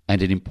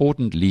and an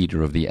important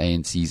leader of the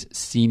ANC's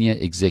senior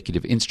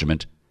executive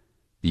instrument,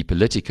 the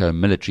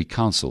Politico-Military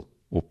Council,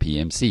 or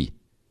PMC.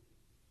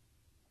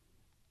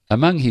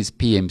 Among his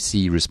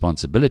PMC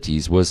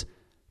responsibilities was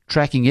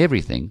tracking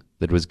everything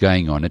that was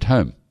going on at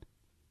home.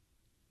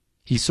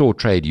 He saw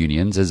trade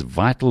unions as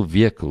vital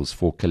vehicles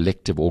for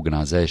collective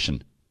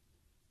organization.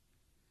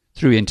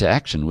 Through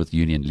interaction with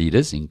union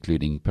leaders,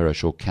 including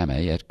Perashoor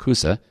Kame at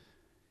Kusa,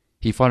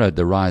 he followed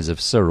the rise of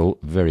Cyril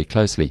very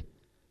closely.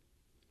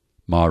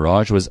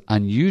 Maharaj was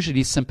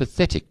unusually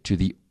sympathetic to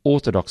the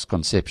orthodox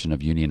conception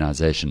of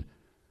unionization,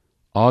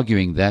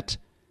 arguing that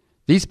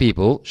these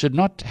people should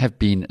not have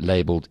been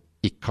labeled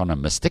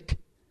economistic.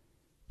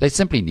 They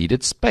simply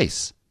needed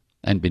space,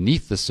 and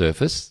beneath the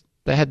surface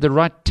they had the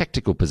right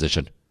tactical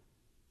position.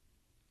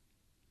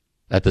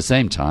 At the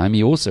same time,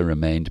 he also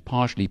remained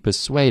partially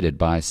persuaded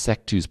by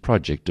Saktu's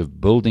project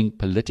of building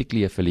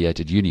politically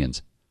affiliated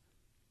unions.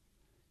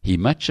 He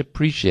much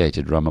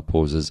appreciated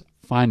Ramaphosa's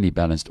finely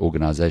balanced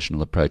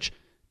organizational approach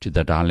to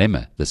the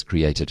dilemma this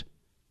created.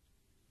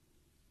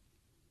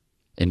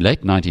 In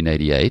late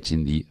 1988,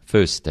 in the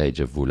first stage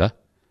of Vula,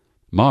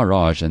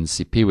 Maharaj and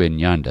Siphiwe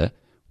Nyanda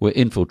were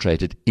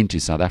infiltrated into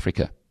South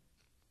Africa.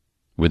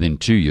 Within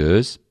 2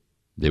 years,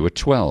 there were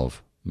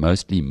 12,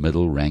 mostly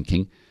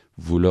middle-ranking,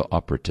 Vula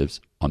operatives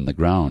on the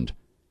ground.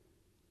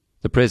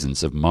 The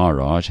presence of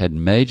Maharaj had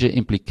major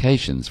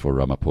implications for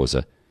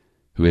Ramaphosa,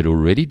 who had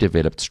already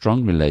developed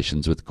strong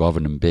relations with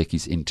Govan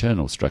Mbeki's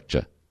internal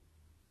structure.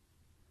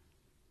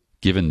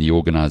 Given the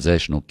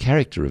organizational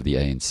character of the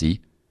ANC,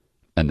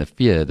 and the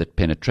fear that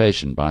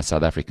penetration by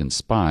South African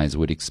spies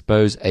would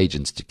expose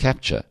agents to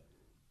capture,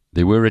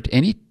 there were at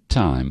any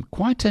time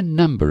quite a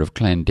number of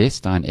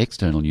clandestine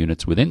external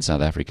units within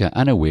South Africa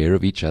unaware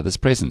of each other's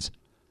presence.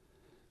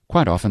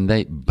 Quite often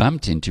they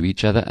bumped into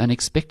each other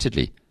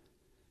unexpectedly.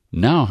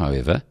 Now,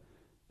 however,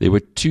 there were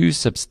two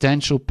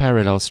substantial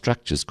parallel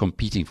structures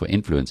competing for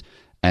influence,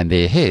 and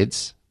their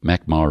heads,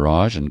 Mac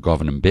Maharaj and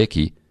Govan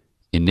Mbeki,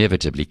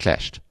 inevitably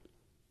clashed.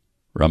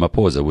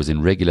 Ramaphosa was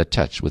in regular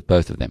touch with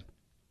both of them.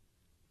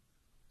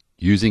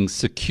 Using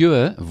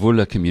secure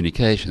Vula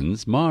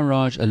communications,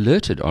 Maharaj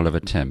alerted Oliver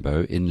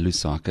Tambo in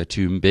Lusaka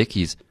to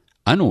Mbeki's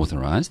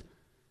unauthorized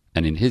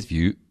and, in his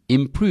view,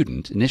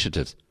 imprudent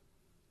initiatives.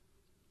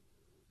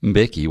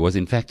 Mbeki was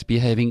in fact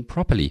behaving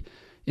properly,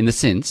 in the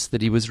sense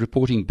that he was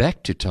reporting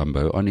back to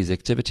Tambo on his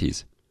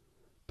activities.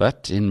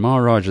 But, in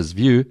Maharaj's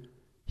view,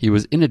 he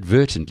was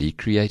inadvertently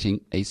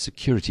creating a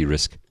security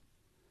risk.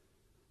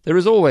 There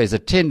is always a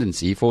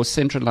tendency for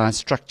centralized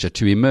structure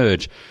to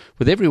emerge,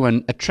 with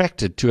everyone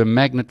attracted to a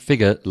magnet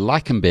figure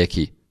like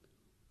Mbeki.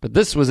 But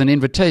this was an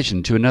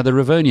invitation to another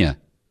Rivonia.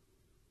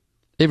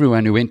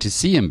 Everyone who went to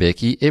see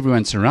Mbeki,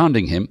 everyone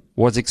surrounding him,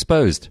 was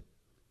exposed.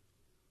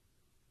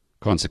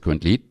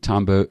 Consequently,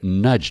 Tambo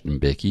nudged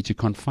Mbeki to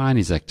confine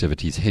his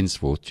activities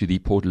henceforth to the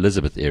Port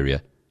Elizabeth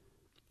area,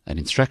 an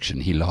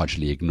instruction he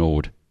largely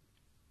ignored.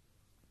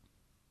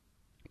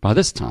 By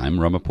this time,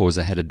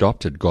 Ramaphosa had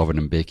adopted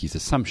Govan Mbeki's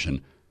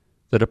assumption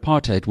that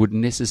apartheid would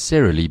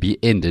necessarily be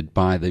ended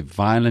by the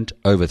violent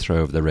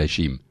overthrow of the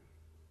regime.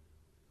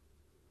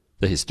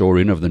 The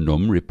historian of the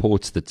NUM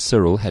reports that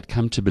Cyril had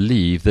come to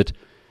believe that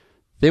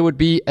there would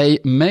be a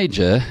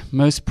major,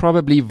 most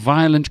probably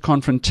violent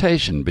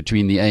confrontation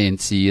between the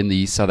ANC and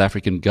the South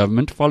African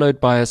government, followed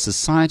by a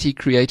society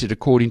created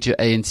according to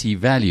ANC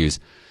values.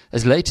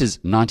 As late as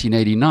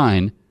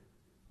 1989,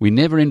 we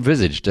never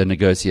envisaged a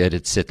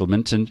negotiated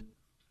settlement, and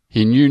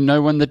he knew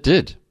no one that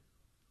did.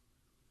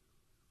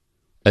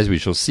 As we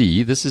shall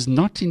see, this is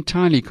not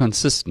entirely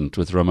consistent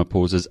with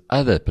Ramaphosa's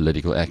other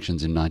political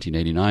actions in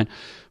 1989,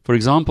 for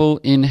example,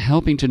 in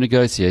helping to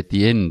negotiate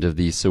the end of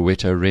the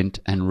Soweto rent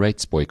and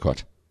rates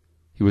boycott.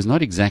 He was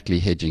not exactly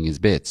hedging his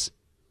bets,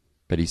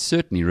 but he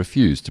certainly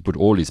refused to put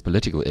all his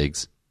political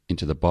eggs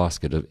into the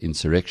basket of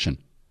insurrection.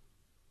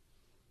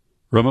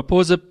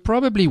 Ramaphosa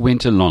probably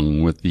went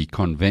along with the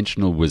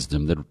conventional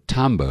wisdom that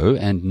Tambo,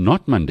 and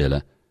not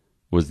Mandela,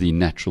 was the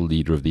natural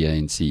leader of the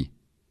ANC.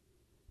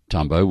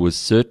 Tambo was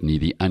certainly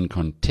the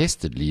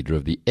uncontested leader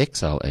of the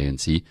exile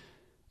ANC,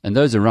 and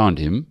those around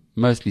him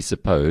mostly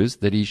supposed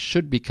that he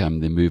should become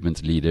the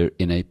movement's leader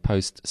in a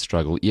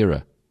post-struggle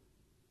era.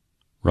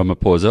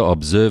 Ramaphosa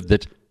observed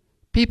that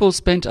people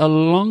spent a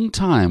long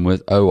time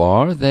with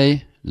OR.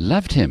 They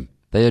loved him.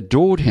 They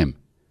adored him.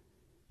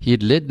 He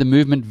had led the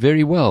movement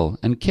very well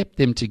and kept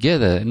them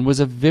together, and was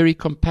a very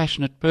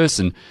compassionate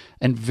person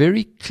and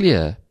very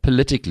clear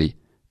politically,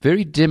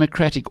 very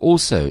democratic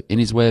also in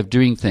his way of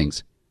doing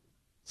things.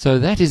 So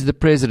that is the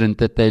president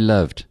that they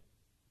loved.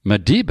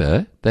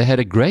 Madiba they had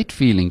a great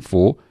feeling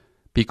for,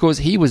 because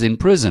he was in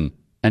prison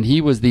and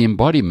he was the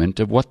embodiment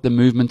of what the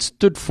movement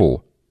stood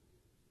for.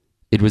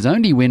 It was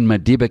only when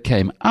Madiba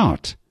came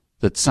out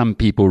that some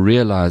people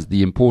realized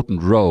the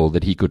important role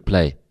that he could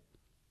play.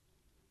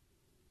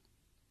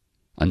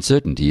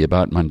 Uncertainty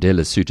about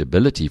Mandela's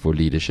suitability for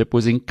leadership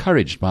was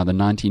encouraged by the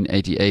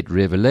 1988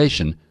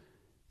 revelation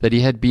that he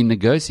had been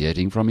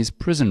negotiating from his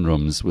prison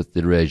rooms with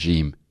the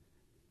regime.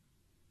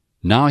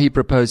 Now he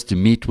proposed to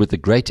meet with the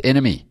great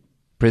enemy,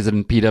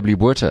 President P.W.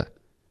 Botha.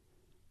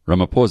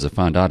 Ramaphosa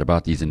found out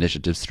about these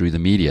initiatives through the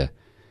media.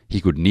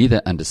 He could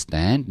neither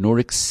understand nor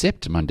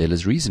accept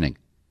Mandela's reasoning.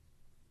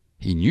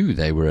 He knew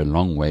they were a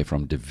long way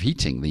from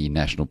defeating the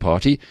National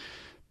Party,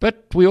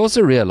 but we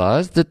also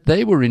realized that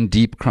they were in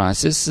deep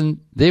crisis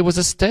and there was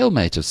a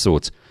stalemate of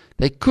sorts.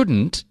 They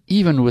couldn't,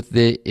 even with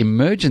their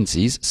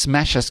emergencies,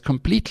 smash us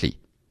completely.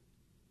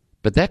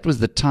 But that was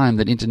the time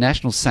that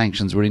international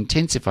sanctions were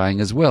intensifying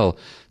as well,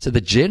 so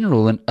the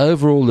general and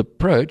overall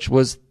approach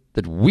was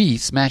that we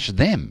smash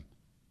them.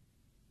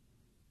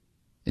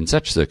 In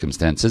such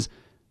circumstances,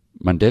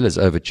 Mandela's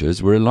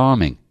overtures were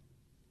alarming.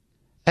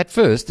 At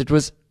first it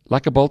was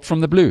like a bolt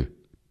from the blue.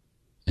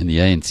 In the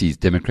ANC's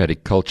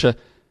democratic culture,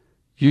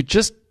 you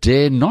just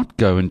dare not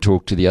go and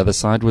talk to the other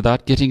side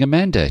without getting a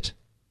mandate.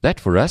 That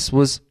for us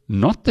was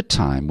not the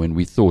time when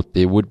we thought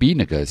there would be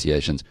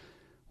negotiations.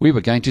 We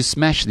were going to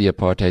smash the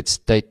apartheid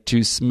state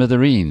to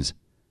smithereens.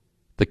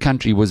 The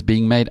country was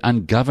being made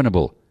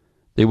ungovernable.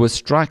 There were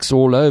strikes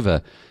all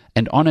over,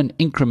 and on an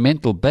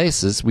incremental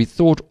basis we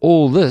thought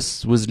all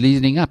this was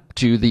leading up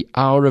to the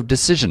hour of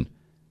decision.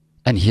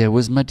 And here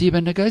was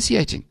Madiba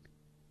negotiating.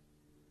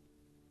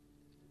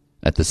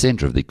 At the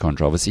center of the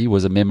controversy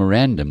was a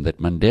memorandum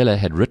that Mandela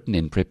had written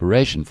in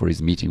preparation for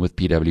his meeting with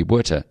P.W.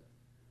 Botha.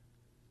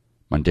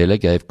 Mandela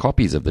gave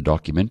copies of the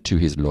document to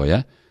his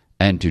lawyer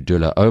and to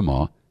Dullah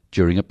Omar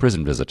during a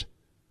prison visit.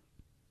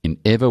 In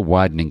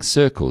ever-widening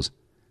circles,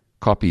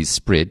 copies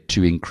spread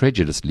to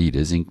incredulous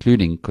leaders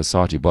including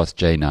Cosatu boss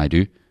J.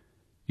 Naidu,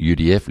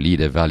 UDF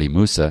leader Vali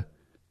Musa,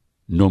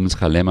 Noms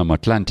Kgalema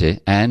Motlanthe,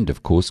 and,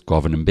 of course,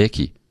 Governor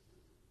Mbeki.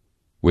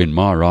 When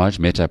Maharaj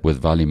met up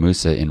with Vali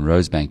Musa in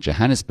Rosebank,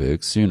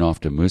 Johannesburg, soon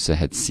after Musa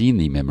had seen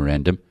the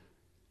memorandum,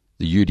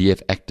 the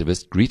UDF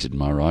activist greeted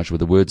Maharaj with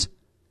the words,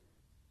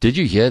 "Did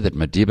you hear that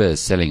Madiba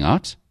is selling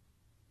out?"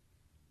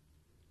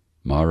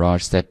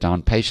 Maharaj sat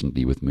down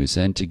patiently with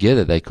Musa, and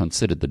together they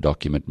considered the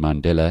document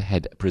Mandela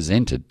had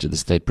presented to the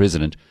state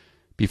president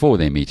before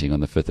their meeting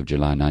on the 5th of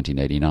July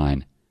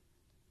 1989.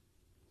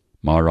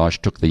 Maharaj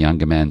took the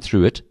younger man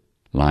through it,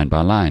 line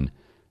by line,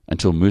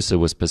 until Musa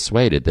was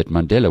persuaded that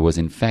Mandela was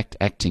in fact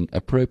acting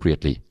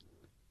appropriately.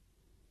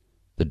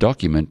 The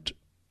document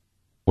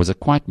was a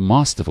quite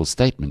masterful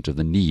statement of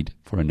the need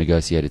for a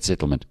negotiated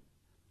settlement.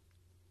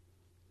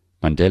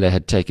 Mandela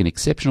had taken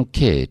exceptional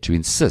care to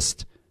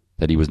insist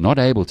that he was not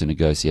able to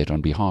negotiate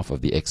on behalf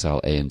of the exile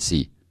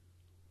ANC.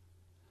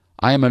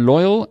 "I am a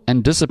loyal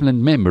and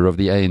disciplined member of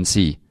the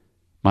ANC.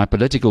 My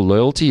political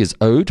loyalty is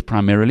owed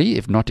primarily,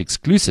 if not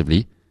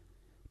exclusively,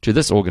 to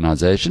this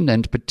organization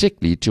and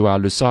particularly to our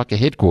Lusaka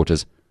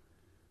headquarters,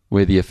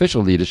 where the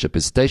official leadership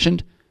is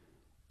stationed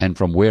and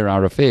from where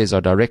our affairs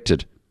are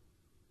directed.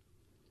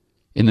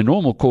 In the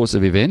normal course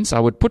of events, I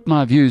would put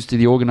my views to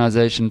the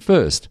organization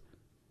first,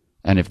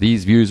 and if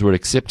these views were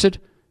accepted,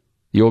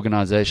 the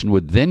organization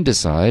would then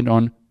decide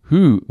on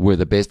who were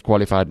the best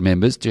qualified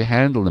members to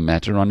handle the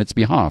matter on its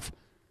behalf,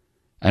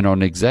 and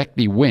on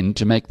exactly when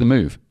to make the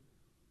move.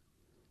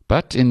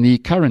 But in the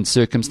current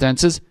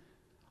circumstances,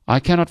 I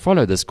cannot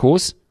follow this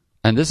course,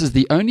 and this is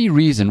the only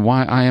reason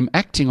why I am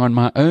acting on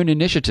my own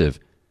initiative,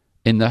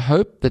 in the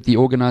hope that the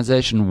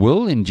organization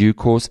will in due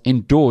course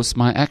endorse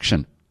my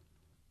action.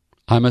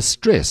 I must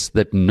stress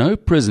that no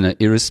prisoner,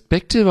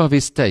 irrespective of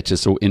his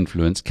status or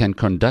influence, can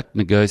conduct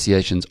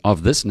negotiations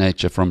of this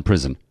nature from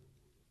prison.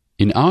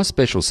 In our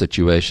special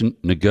situation,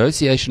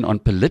 negotiation on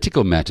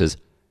political matters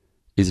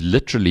is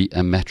literally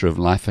a matter of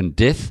life and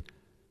death,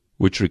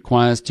 which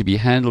requires to be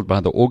handled by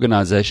the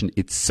organization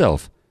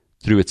itself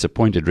through its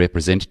appointed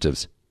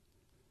representatives.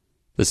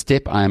 The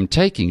step I am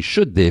taking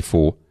should,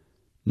 therefore,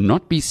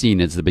 not be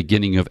seen as the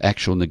beginning of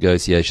actual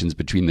negotiations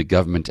between the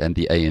government and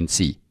the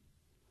ANC.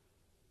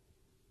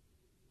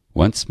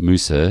 Once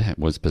Musa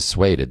was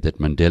persuaded that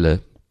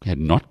Mandela had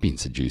not been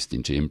seduced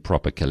into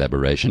improper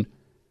collaboration,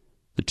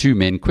 the two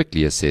men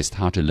quickly assessed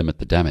how to limit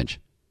the damage.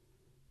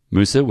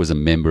 Musa was a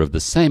member of the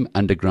same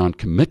underground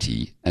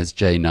committee as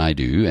J.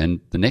 Naidu, and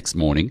the next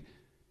morning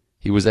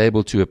he was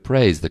able to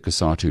appraise the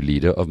Cosatu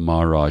leader of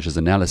Maharaj's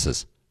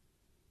analysis.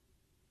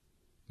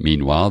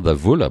 Meanwhile, the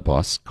Vula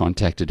boss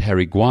contacted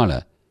Harry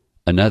Gwala,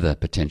 another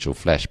potential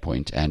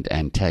flashpoint and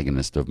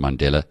antagonist of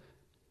Mandela,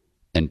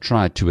 and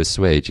tried to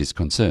assuage his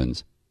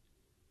concerns.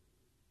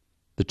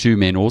 The two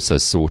men also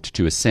sought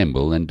to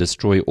assemble and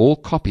destroy all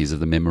copies of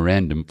the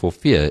memorandum for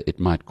fear it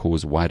might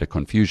cause wider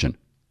confusion.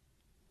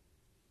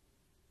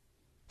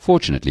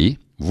 Fortunately,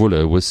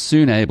 Vula was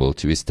soon able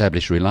to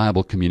establish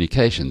reliable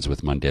communications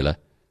with Mandela,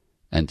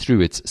 and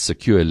through its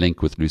secure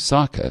link with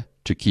Lusaka,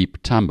 to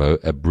keep Tambo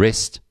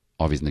abreast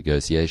of his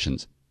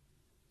negotiations.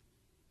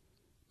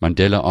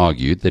 Mandela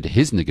argued that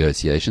his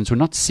negotiations were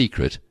not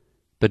secret,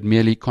 but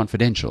merely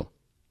confidential.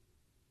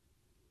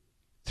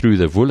 Through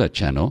the Vula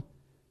channel,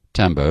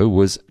 Tambo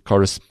was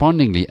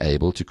correspondingly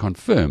able to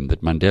confirm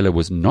that Mandela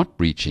was not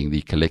breaching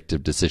the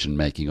collective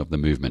decision-making of the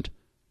movement,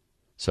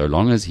 so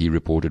long as he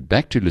reported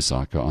back to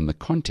Lusaka on the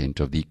content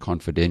of the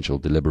confidential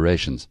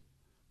deliberations.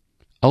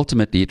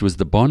 Ultimately, it was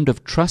the bond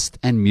of trust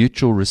and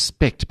mutual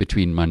respect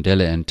between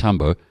Mandela and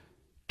Tambo,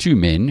 two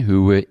men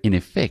who were in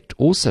effect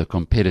also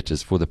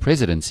competitors for the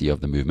presidency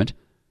of the movement,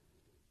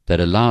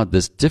 that allowed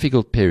this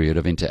difficult period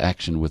of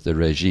interaction with the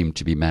regime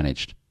to be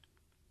managed.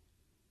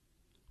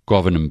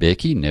 Governor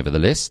Mbeki,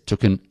 nevertheless,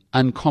 took an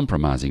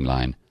uncompromising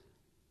line.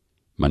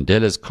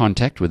 Mandela's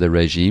contact with the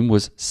regime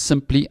was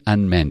simply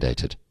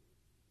unmandated.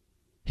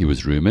 He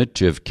was rumored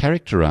to have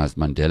characterized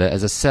Mandela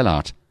as a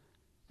sellout,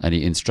 and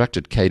he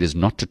instructed cadres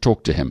not to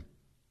talk to him.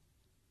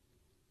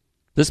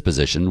 This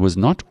position was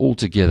not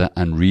altogether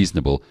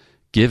unreasonable,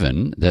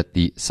 given that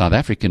the South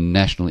African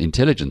National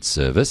Intelligence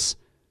Service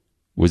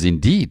was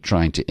indeed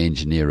trying to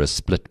engineer a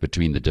split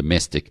between the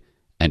domestic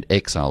and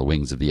exile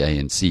wings of the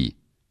ANC.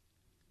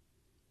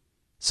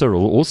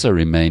 Cyril also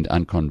remained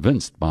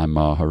unconvinced by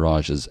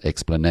Maharaj's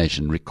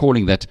explanation,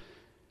 recalling that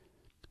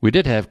we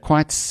did have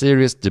quite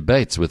serious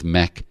debates with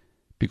Mac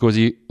because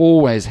he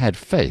always had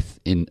faith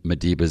in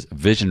Madiba's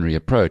visionary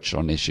approach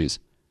on issues.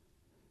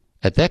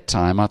 At that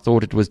time, I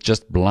thought it was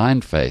just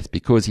blind faith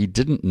because he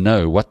didn't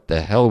know what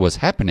the hell was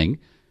happening,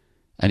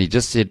 and he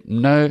just said,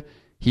 no,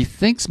 he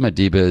thinks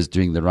Madiba is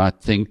doing the right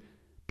thing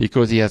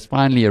because he has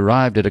finally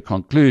arrived at a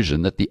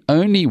conclusion that the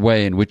only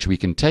way in which we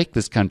can take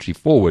this country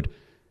forward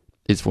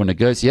is for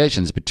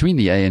negotiations between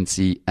the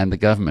ANC and the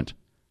government.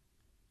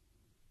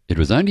 It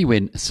was only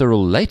when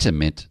Cyril later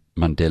met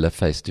Mandela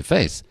face to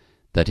face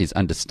that his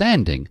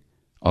understanding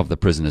of the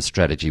prisoner's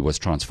strategy was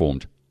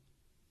transformed.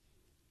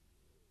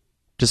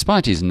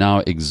 Despite his now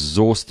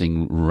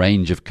exhausting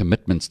range of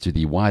commitments to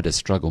the wider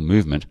struggle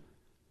movement,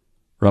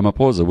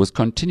 Ramaphosa was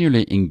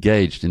continually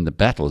engaged in the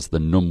battles the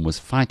NUM was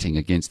fighting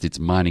against its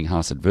mining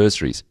house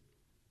adversaries.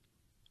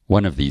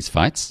 One of these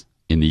fights,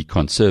 in the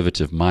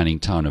conservative mining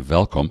town of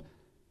Welkom,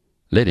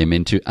 led him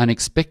into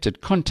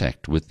unexpected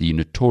contact with the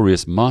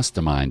notorious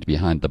mastermind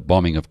behind the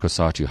bombing of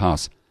Cosatu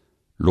House,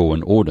 Law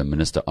and Order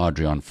Minister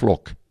Adrian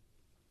Vlok.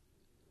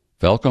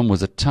 Welkom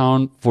was a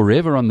town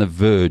forever on the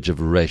verge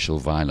of racial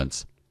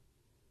violence.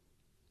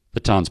 The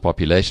town's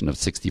population of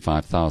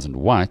 65,000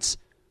 whites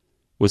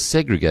was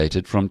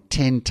segregated from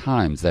 10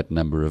 times that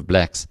number of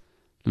blacks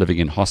living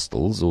in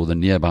hostels or the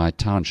nearby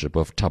township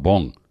of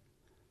Tabong,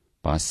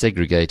 by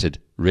segregated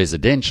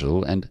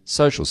residential and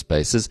social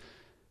spaces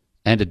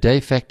and a de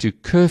facto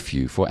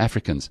curfew for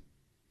Africans.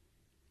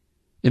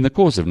 In the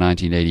course of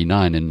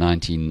 1989 and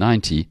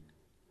 1990,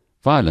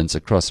 violence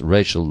across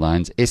racial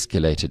lines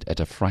escalated at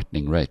a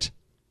frightening rate.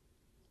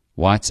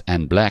 Whites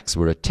and blacks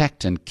were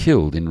attacked and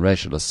killed in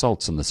racial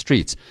assaults on the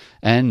streets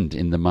and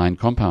in the mine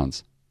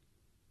compounds.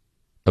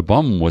 A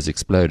bomb was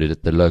exploded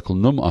at the local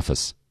NUM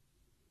office.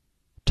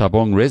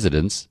 Tabong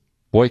residents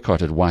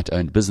boycotted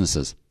white-owned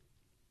businesses.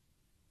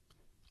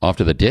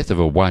 After the death of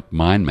a white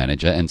mine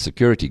manager and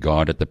security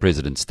guard at the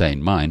President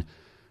Steyn mine,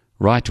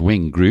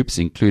 right-wing groups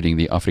including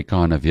the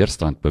Afrikaner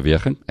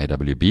Weerstandbeweging,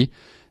 AWB,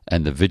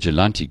 and the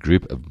vigilante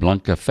group of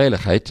Blanke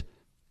Veiligheid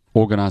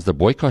organized a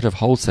boycott of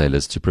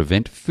wholesalers to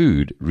prevent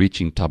food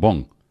reaching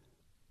Tabong.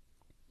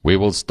 "We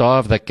will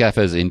starve the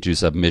Kaffirs into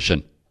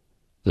submission,"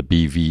 the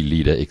BV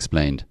leader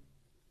explained.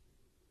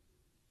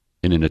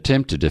 In an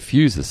attempt to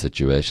defuse the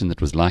situation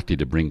that was likely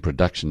to bring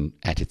production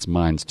at its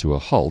mines to a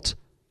halt,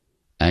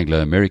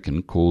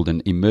 Anglo-American called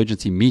an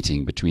emergency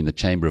meeting between the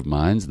Chamber of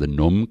Mines, the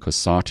NUM,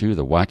 Cosatu,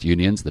 the White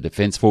Unions, the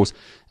Defence Force,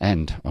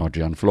 and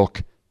Adrian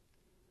Vlok.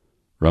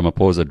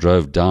 Ramaphosa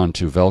drove down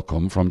to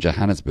Welkom from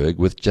Johannesburg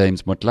with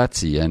James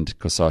Motlatsi and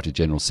Cosatu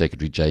General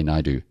Secretary J.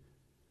 Naidu.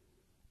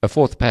 A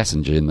fourth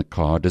passenger in the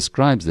car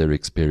describes their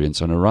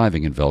experience on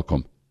arriving in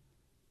Welkom.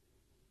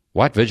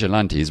 "White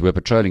vigilantes were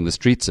patrolling the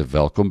streets of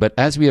Welkom, but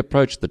as we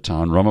approached the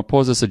town,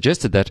 Ramaphosa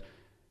suggested that,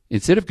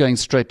 instead of going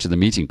straight to the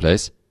meeting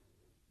place,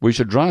 we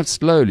should drive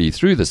slowly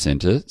through the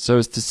centre so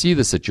as to see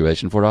the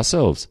situation for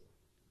ourselves."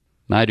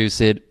 Naidu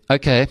said,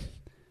 "Okay,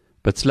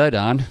 but slow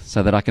down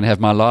so that I can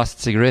have my last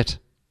cigarette."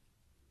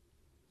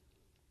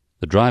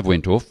 The drive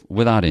went off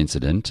without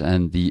incident,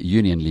 and the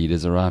union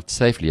leaders arrived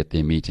safely at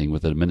their meeting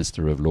with the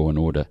Minister of Law and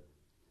Order.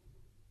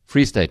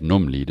 Free State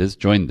NUM leaders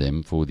joined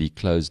them for the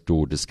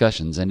closed-door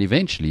discussions, and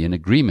eventually an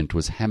agreement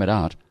was hammered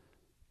out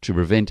to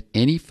prevent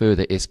any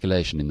further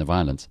escalation in the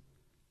violence.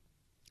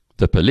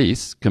 The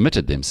police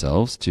committed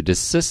themselves to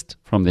desist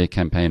from their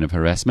campaign of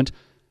harassment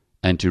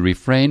and to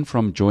refrain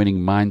from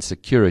joining mine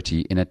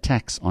security in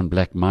attacks on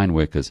black mine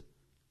workers.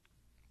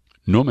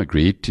 NUM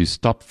agreed to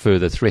stop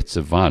further threats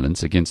of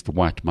violence against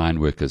white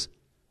mine workers.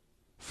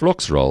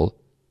 Vlok's role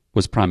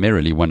was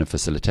primarily one of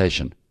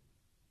facilitation.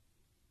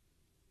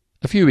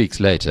 A few weeks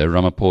later,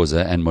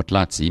 Ramaphosa and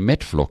Motlatsi met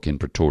Vlok in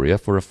Pretoria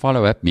for a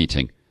follow-up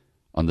meeting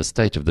on the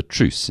state of the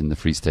truce in the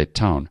Free State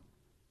town.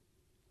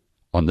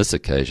 On this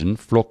occasion,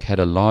 Vlok had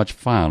a large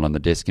file on the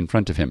desk in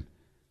front of him.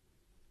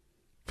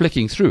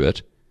 Flicking through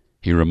it,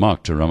 he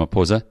remarked to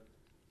Ramaphosa,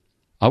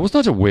 "I was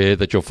not aware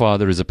that your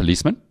father is a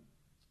policeman,"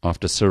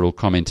 after Cyril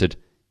commented,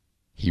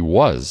 "He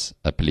was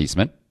a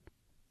policeman."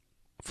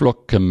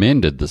 Vlok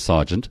commended the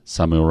sergeant,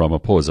 Samuel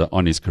Ramaphosa,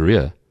 on his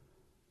career.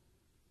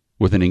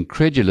 With an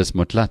incredulous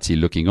Motlatsi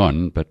looking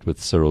on, but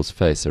with Cyril's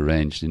face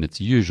arranged in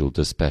its usual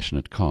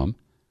dispassionate calm,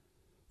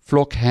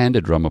 Vlok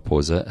handed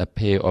Ramaphosa a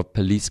pair of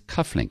police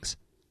cufflinks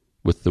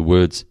with the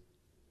words,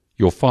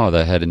 "Your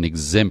father had an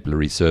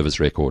exemplary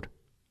service record."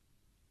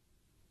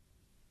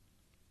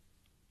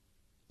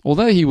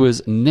 Although he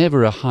was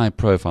never a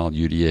high-profile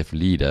UDF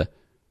leader,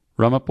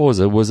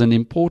 Ramaphosa was an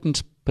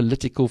important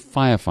political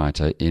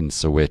firefighter in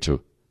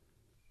Soweto.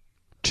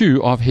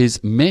 Two of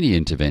his many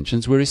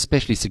interventions were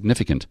especially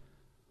significant,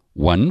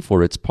 one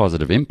for its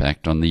positive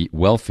impact on the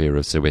welfare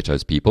of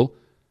Soweto's people,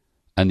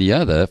 and the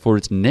other for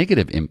its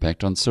negative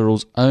impact on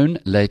Cyril's own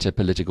later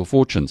political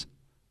fortunes.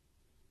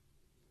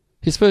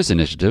 His first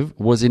initiative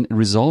was in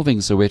resolving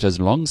Soweto's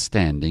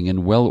long-standing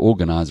and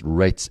well-organized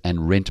rates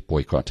and rent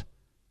boycott.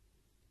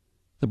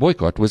 The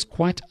boycott was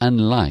quite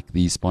unlike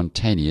the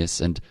spontaneous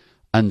and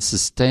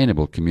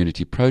unsustainable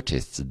community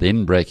protests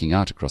then breaking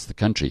out across the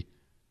country.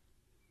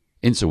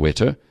 In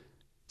Soweto,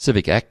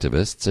 civic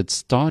activists had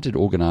started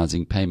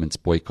organizing payments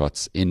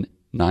boycotts in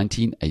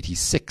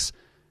 1986,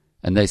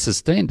 and they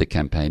sustained the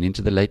campaign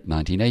into the late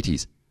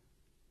 1980s.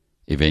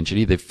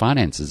 Eventually, the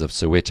finances of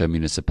Soweto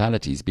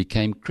municipalities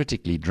became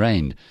critically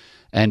drained,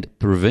 and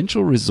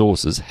provincial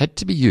resources had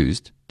to be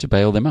used to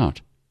bail them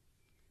out.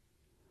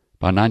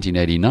 By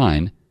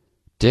 1989,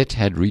 debt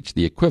had reached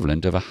the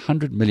equivalent of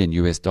 $100 million,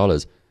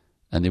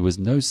 and there was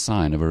no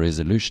sign of a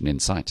resolution in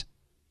sight.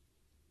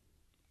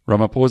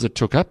 Ramaphosa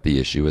took up the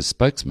issue as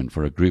spokesman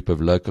for a group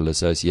of local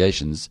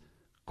associations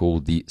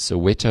called the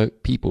Soweto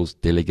People's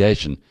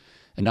Delegation,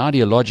 an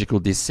ideological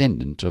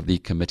descendant of the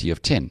Committee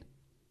of Ten.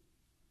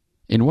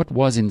 In what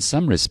was in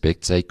some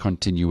respects a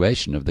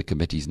continuation of the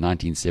committee's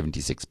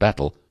 1976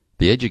 battle,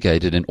 the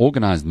educated and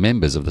organized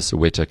members of the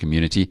Soweto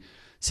community,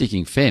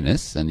 seeking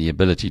fairness and the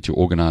ability to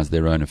organize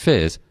their own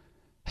affairs,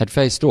 had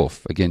faced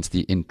off against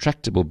the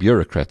intractable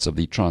bureaucrats of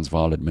the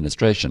Transvaal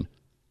administration.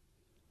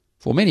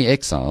 For many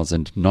exiles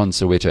and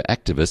non-Soweto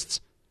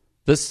activists,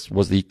 this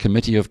was the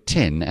Committee of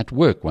Ten at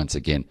work once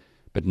again,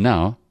 but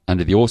now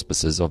under the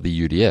auspices of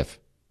the UDF.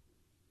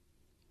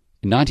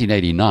 In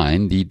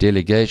 1989, the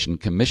delegation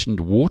commissioned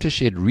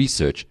watershed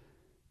research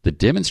that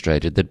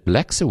demonstrated that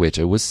black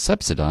Soweto was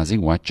subsidizing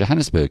white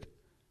Johannesburg.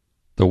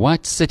 The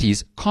white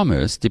city's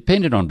commerce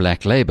depended on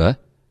black labor,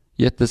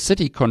 yet the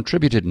city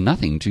contributed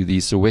nothing to the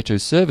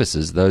Soweto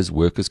services those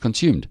workers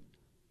consumed.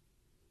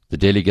 The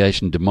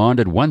delegation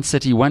demanded one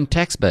city, one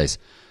tax base,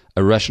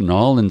 a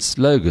rationale and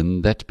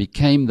slogan that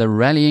became the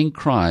rallying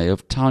cry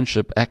of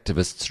township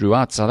activists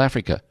throughout South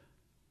Africa.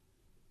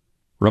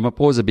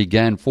 Ramaphosa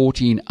began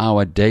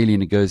 14-hour daily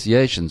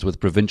negotiations with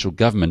provincial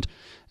government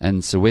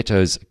and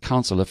Soweto's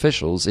council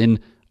officials in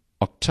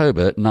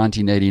October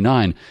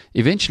 1989,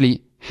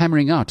 eventually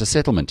hammering out a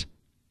settlement.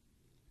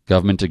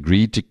 Government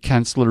agreed to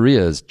cancel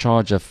arrears,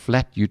 charge a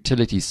flat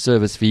utility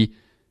service fee,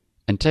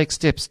 and take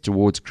steps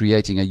towards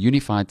creating a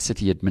unified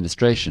city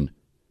administration.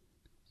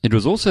 It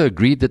was also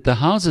agreed that the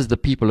houses the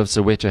people of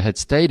Soweto had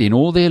stayed in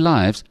all their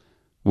lives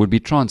would be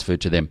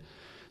transferred to them.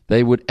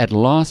 They would at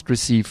last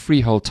receive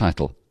freehold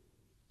title.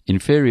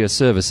 Inferior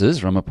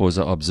services,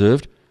 Ramaphosa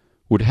observed,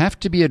 would have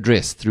to be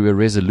addressed through a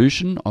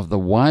resolution of the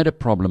wider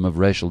problem of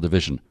racial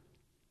division.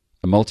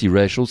 A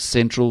multiracial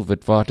central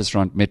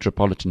Witwatersrand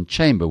Metropolitan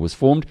Chamber was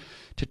formed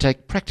to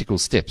take practical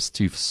steps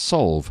to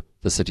solve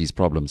the city's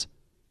problems.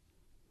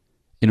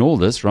 In all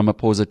this,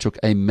 Ramaphosa took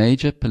a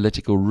major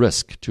political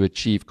risk to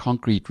achieve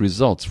concrete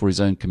results for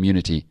his own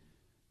community.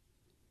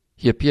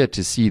 He appeared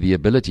to see the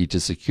ability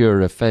to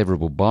secure a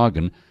favorable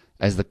bargain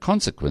as the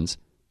consequence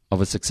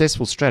of a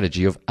successful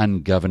strategy of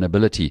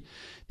ungovernability.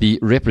 The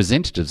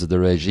representatives of the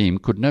regime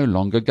could no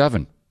longer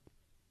govern.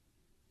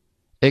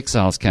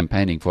 Exiles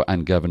campaigning for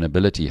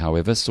ungovernability,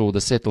 however, saw the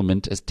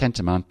settlement as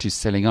tantamount to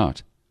selling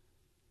out.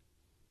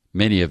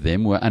 Many of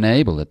them were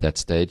unable at that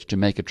stage to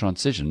make a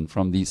transition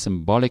from the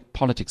symbolic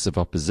politics of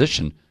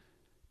opposition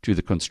to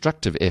the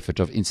constructive effort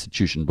of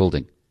institution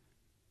building.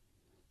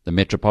 The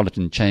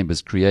Metropolitan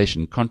Chamber's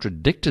creation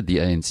contradicted the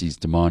ANC's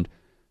demand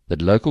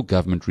that local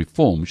government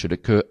reform should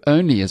occur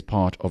only as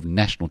part of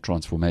national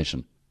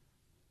transformation.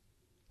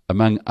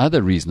 Among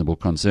other reasonable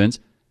concerns,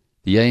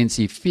 the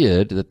ANC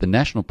feared that the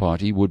National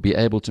Party would be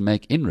able to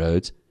make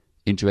inroads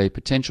into a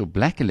potential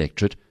black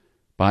electorate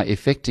by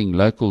effecting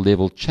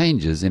local-level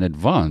changes in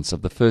advance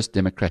of the first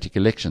democratic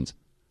elections.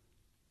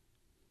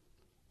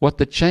 What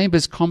the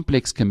Chamber's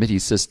complex committee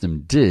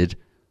system did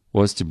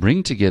was to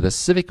bring together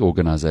civic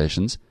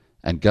organizations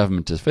and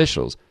government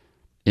officials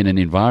in an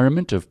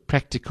environment of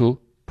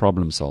practical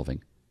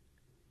problem-solving.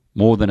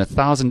 More than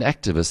 1,000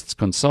 activists,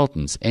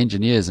 consultants,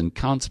 engineers, and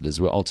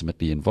councillors were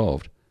ultimately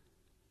involved.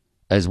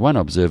 As one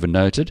observer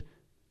noted,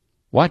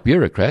 white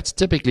bureaucrats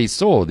typically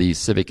saw these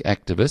civic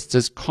activists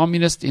as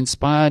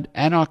communist-inspired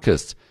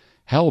anarchists,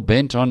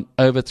 hell-bent on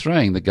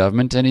overthrowing the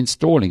government and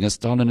installing a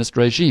Stalinist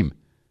regime.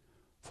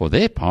 For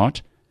their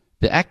part,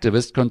 the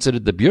activists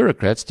considered the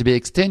bureaucrats to be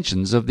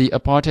extensions of the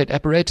apartheid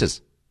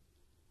apparatus.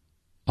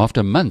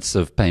 After months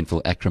of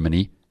painful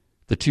acrimony,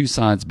 the two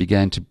sides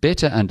began to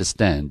better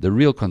understand the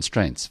real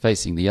constraints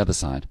facing the other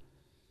side.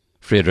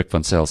 Frederick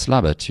van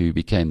Zyl-Slabbert, who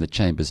became the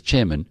Chamber's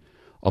chairman,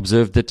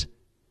 observed that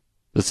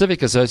the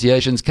civic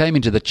associations came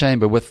into the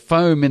Chamber with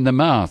foam in the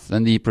mouth,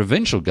 and the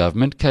provincial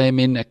government came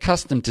in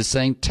accustomed to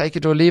saying, "Take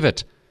it or leave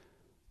it."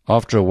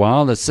 After a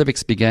while, the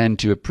civics began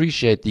to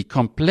appreciate the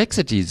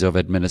complexities of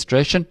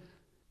administration,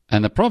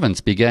 and the province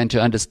began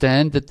to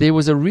understand that there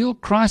was a real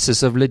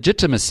crisis of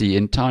legitimacy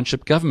in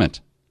township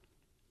government.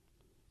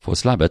 For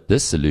Slabbert,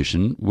 this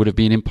solution would have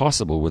been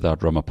impossible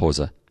without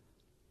Ramaphosa.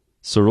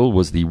 Cyril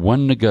was the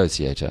one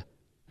negotiator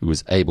who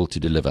was able to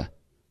deliver.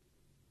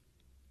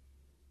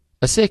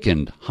 A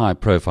second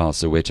high-profile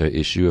Soweto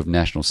issue of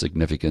national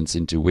significance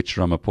into which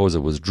Ramaphosa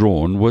was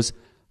drawn was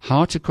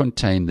how to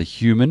contain the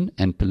human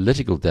and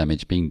political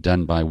damage being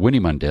done by Winnie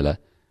Mandela,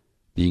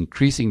 the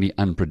increasingly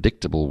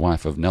unpredictable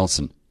wife of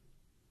Nelson.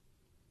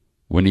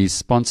 Winnie's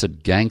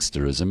sponsored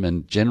gangsterism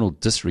and general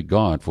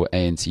disregard for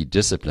ANC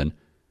discipline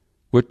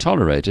were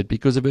tolerated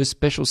because of her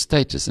special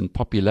status and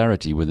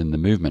popularity within the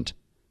movement.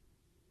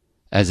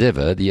 As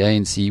ever, the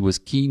ANC was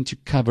keen to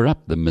cover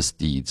up the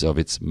misdeeds of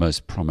its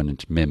most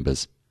prominent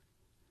members.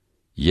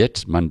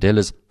 Yet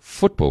Mandela's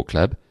football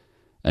club,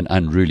 an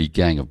unruly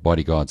gang of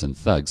bodyguards and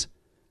thugs,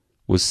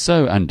 was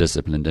so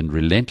undisciplined and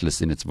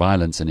relentless in its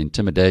violence and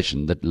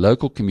intimidation that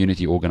local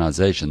community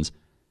organizations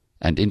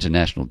and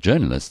international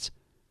journalists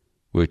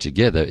were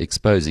together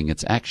exposing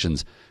its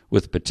actions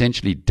with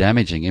potentially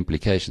damaging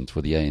implications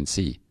for the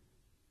ANC.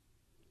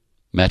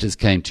 Matters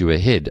came to a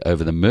head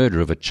over the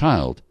murder of a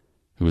child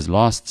who was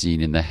last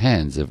seen in the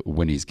hands of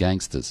Winnie's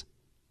gangsters.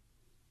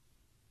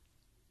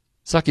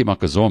 Saki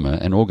Makazoma,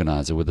 an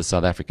organizer with the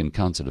South African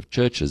Council of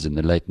Churches in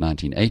the late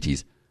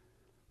 1980s,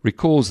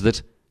 recalls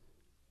that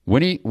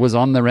Winnie was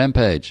on the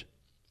rampage.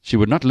 She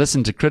would not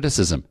listen to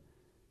criticism.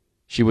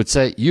 She would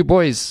say, "You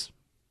boys,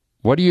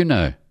 what do you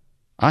know?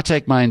 I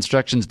take my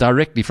instructions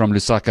directly from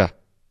Lusaka."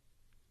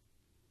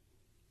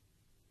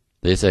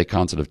 The SA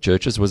Council of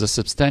Churches was a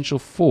substantial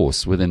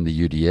force within the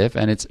UDF,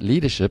 and its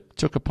leadership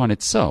took upon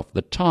itself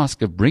the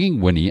task of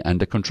bringing Winnie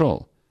under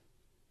control.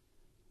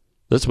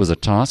 This was a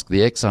task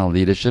the exile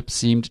leadership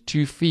seemed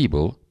too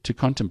feeble to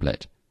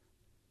contemplate.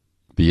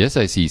 The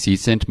SACC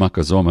sent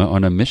Makazoma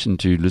on a mission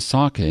to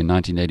Lusaka in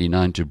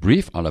 1989 to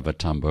brief Oliver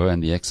Tambo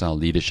and the exile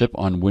leadership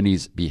on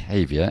Winnie's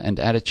behavior and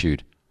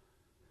attitude.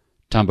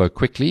 Tambo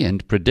quickly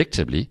and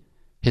predictably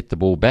hit the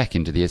ball back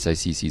into the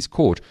SACC's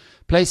court,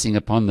 placing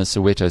upon the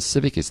Soweto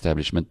civic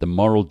establishment the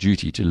moral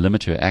duty to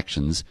limit her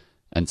actions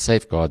and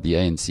safeguard the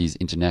ANC's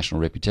international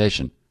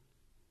reputation.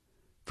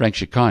 Frank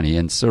Shikani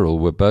and Cyril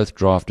were both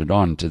drafted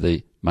on to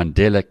the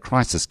Mandela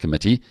Crisis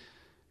Committee,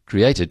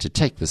 created to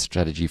take this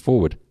strategy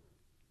forward.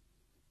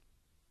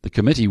 The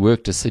committee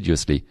worked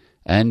assiduously,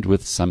 and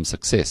with some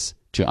success,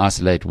 to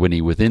isolate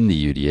Winnie within the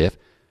UDF,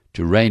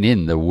 to rein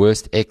in the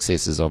worst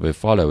excesses of her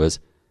followers,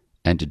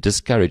 and to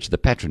discourage the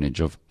patronage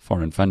of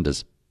foreign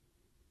funders.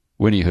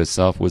 Winnie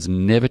herself was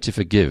never to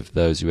forgive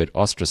those who had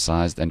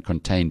ostracized and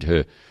contained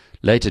her,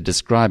 later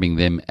describing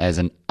them as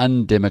an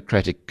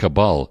undemocratic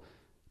cabal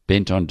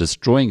bent on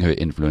destroying her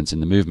influence in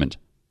the movement.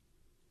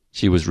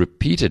 She was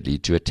repeatedly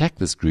to attack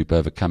this group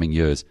over coming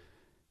years,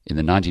 in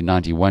the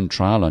 1991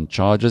 trial on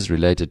charges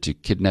related to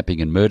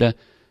kidnapping and murder,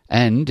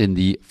 and in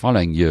the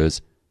following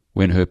years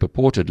when her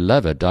purported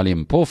lover, Dali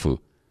Mpofu,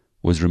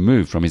 was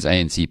removed from his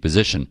ANC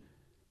position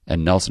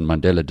and Nelson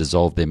Mandela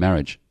dissolved their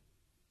marriage.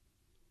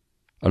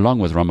 Along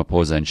with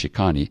Ramaphosa and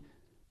Shikani,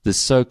 this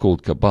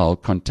so-called cabal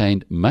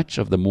contained much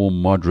of the more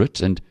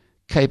moderate and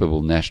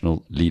capable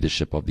national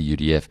leadership of the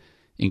UDF,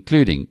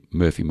 including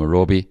Murphy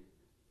Morobi,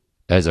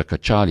 Asa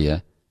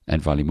Kachalia,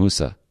 and Vali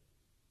Musa.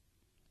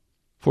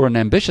 For an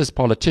ambitious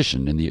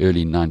politician in the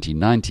early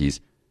 1990s,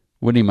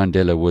 Winnie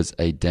Mandela was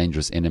a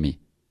dangerous enemy.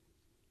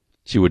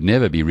 She would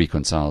never be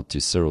reconciled to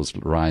Cyril's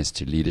rise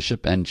to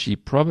leadership, and she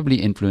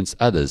probably influenced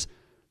others,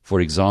 for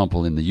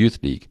example in the Youth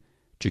League,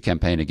 to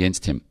campaign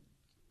against him.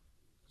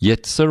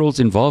 Yet Cyril's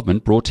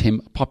involvement brought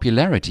him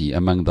popularity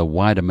among the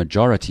wider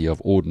majority of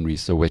ordinary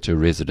Soweto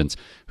residents,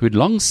 who had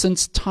long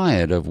since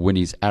tired of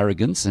Winnie's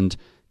arrogance and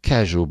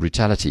casual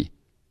brutality.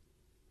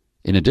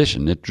 In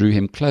addition, it drew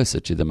him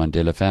closer to the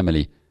Mandela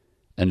family,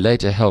 and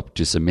later helped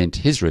to cement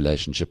his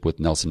relationship with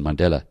Nelson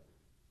Mandela.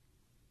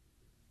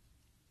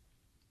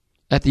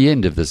 At the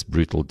end of this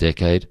brutal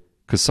decade,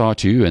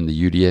 Cosatu and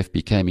the UDF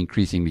became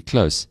increasingly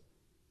close.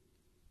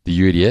 The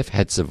UDF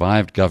had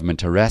survived government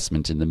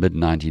harassment in the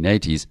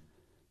mid-1980s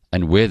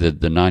and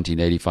weathered the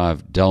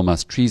 1985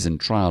 Delmas treason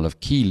trial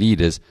of key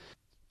leaders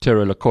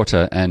Tero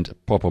Lakota and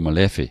Popo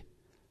Molefe.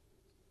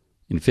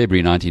 In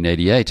February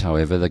 1988,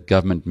 however, the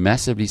government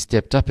massively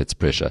stepped up its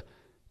pressure,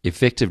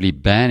 effectively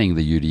banning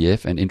the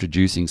UDF and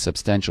introducing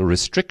substantial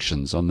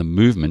restrictions on the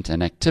movement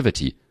and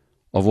activity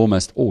of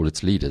almost all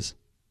its leaders.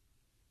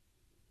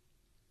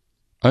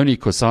 Only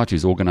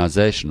Cosatu's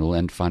organizational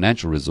and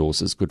financial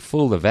resources could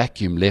fill the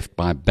vacuum left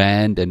by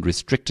banned and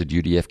restricted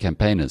UDF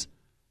campaigners.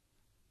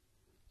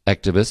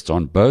 Activists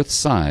on both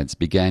sides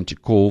began to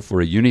call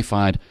for a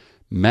unified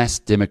mass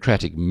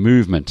democratic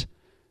movement,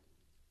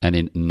 and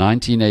in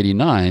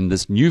 1989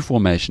 this new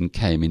formation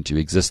came into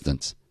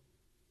existence.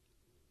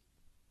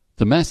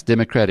 The Mass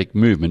Democratic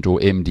Movement, or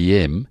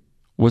MDM,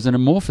 was an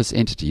amorphous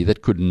entity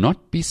that could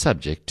not be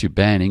subject to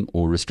banning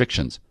or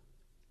restrictions.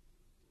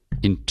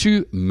 In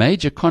two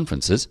major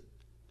conferences,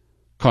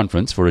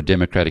 Conference for a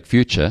Democratic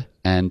Future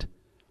and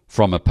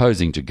From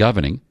Opposing to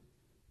Governing,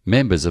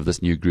 members of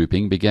this new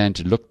grouping began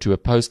to look to a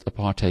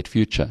post-apartheid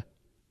future.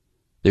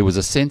 There was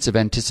a sense of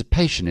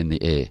anticipation in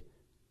the air,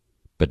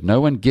 but no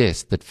one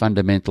guessed that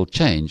fundamental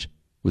change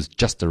was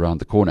just around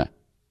the corner.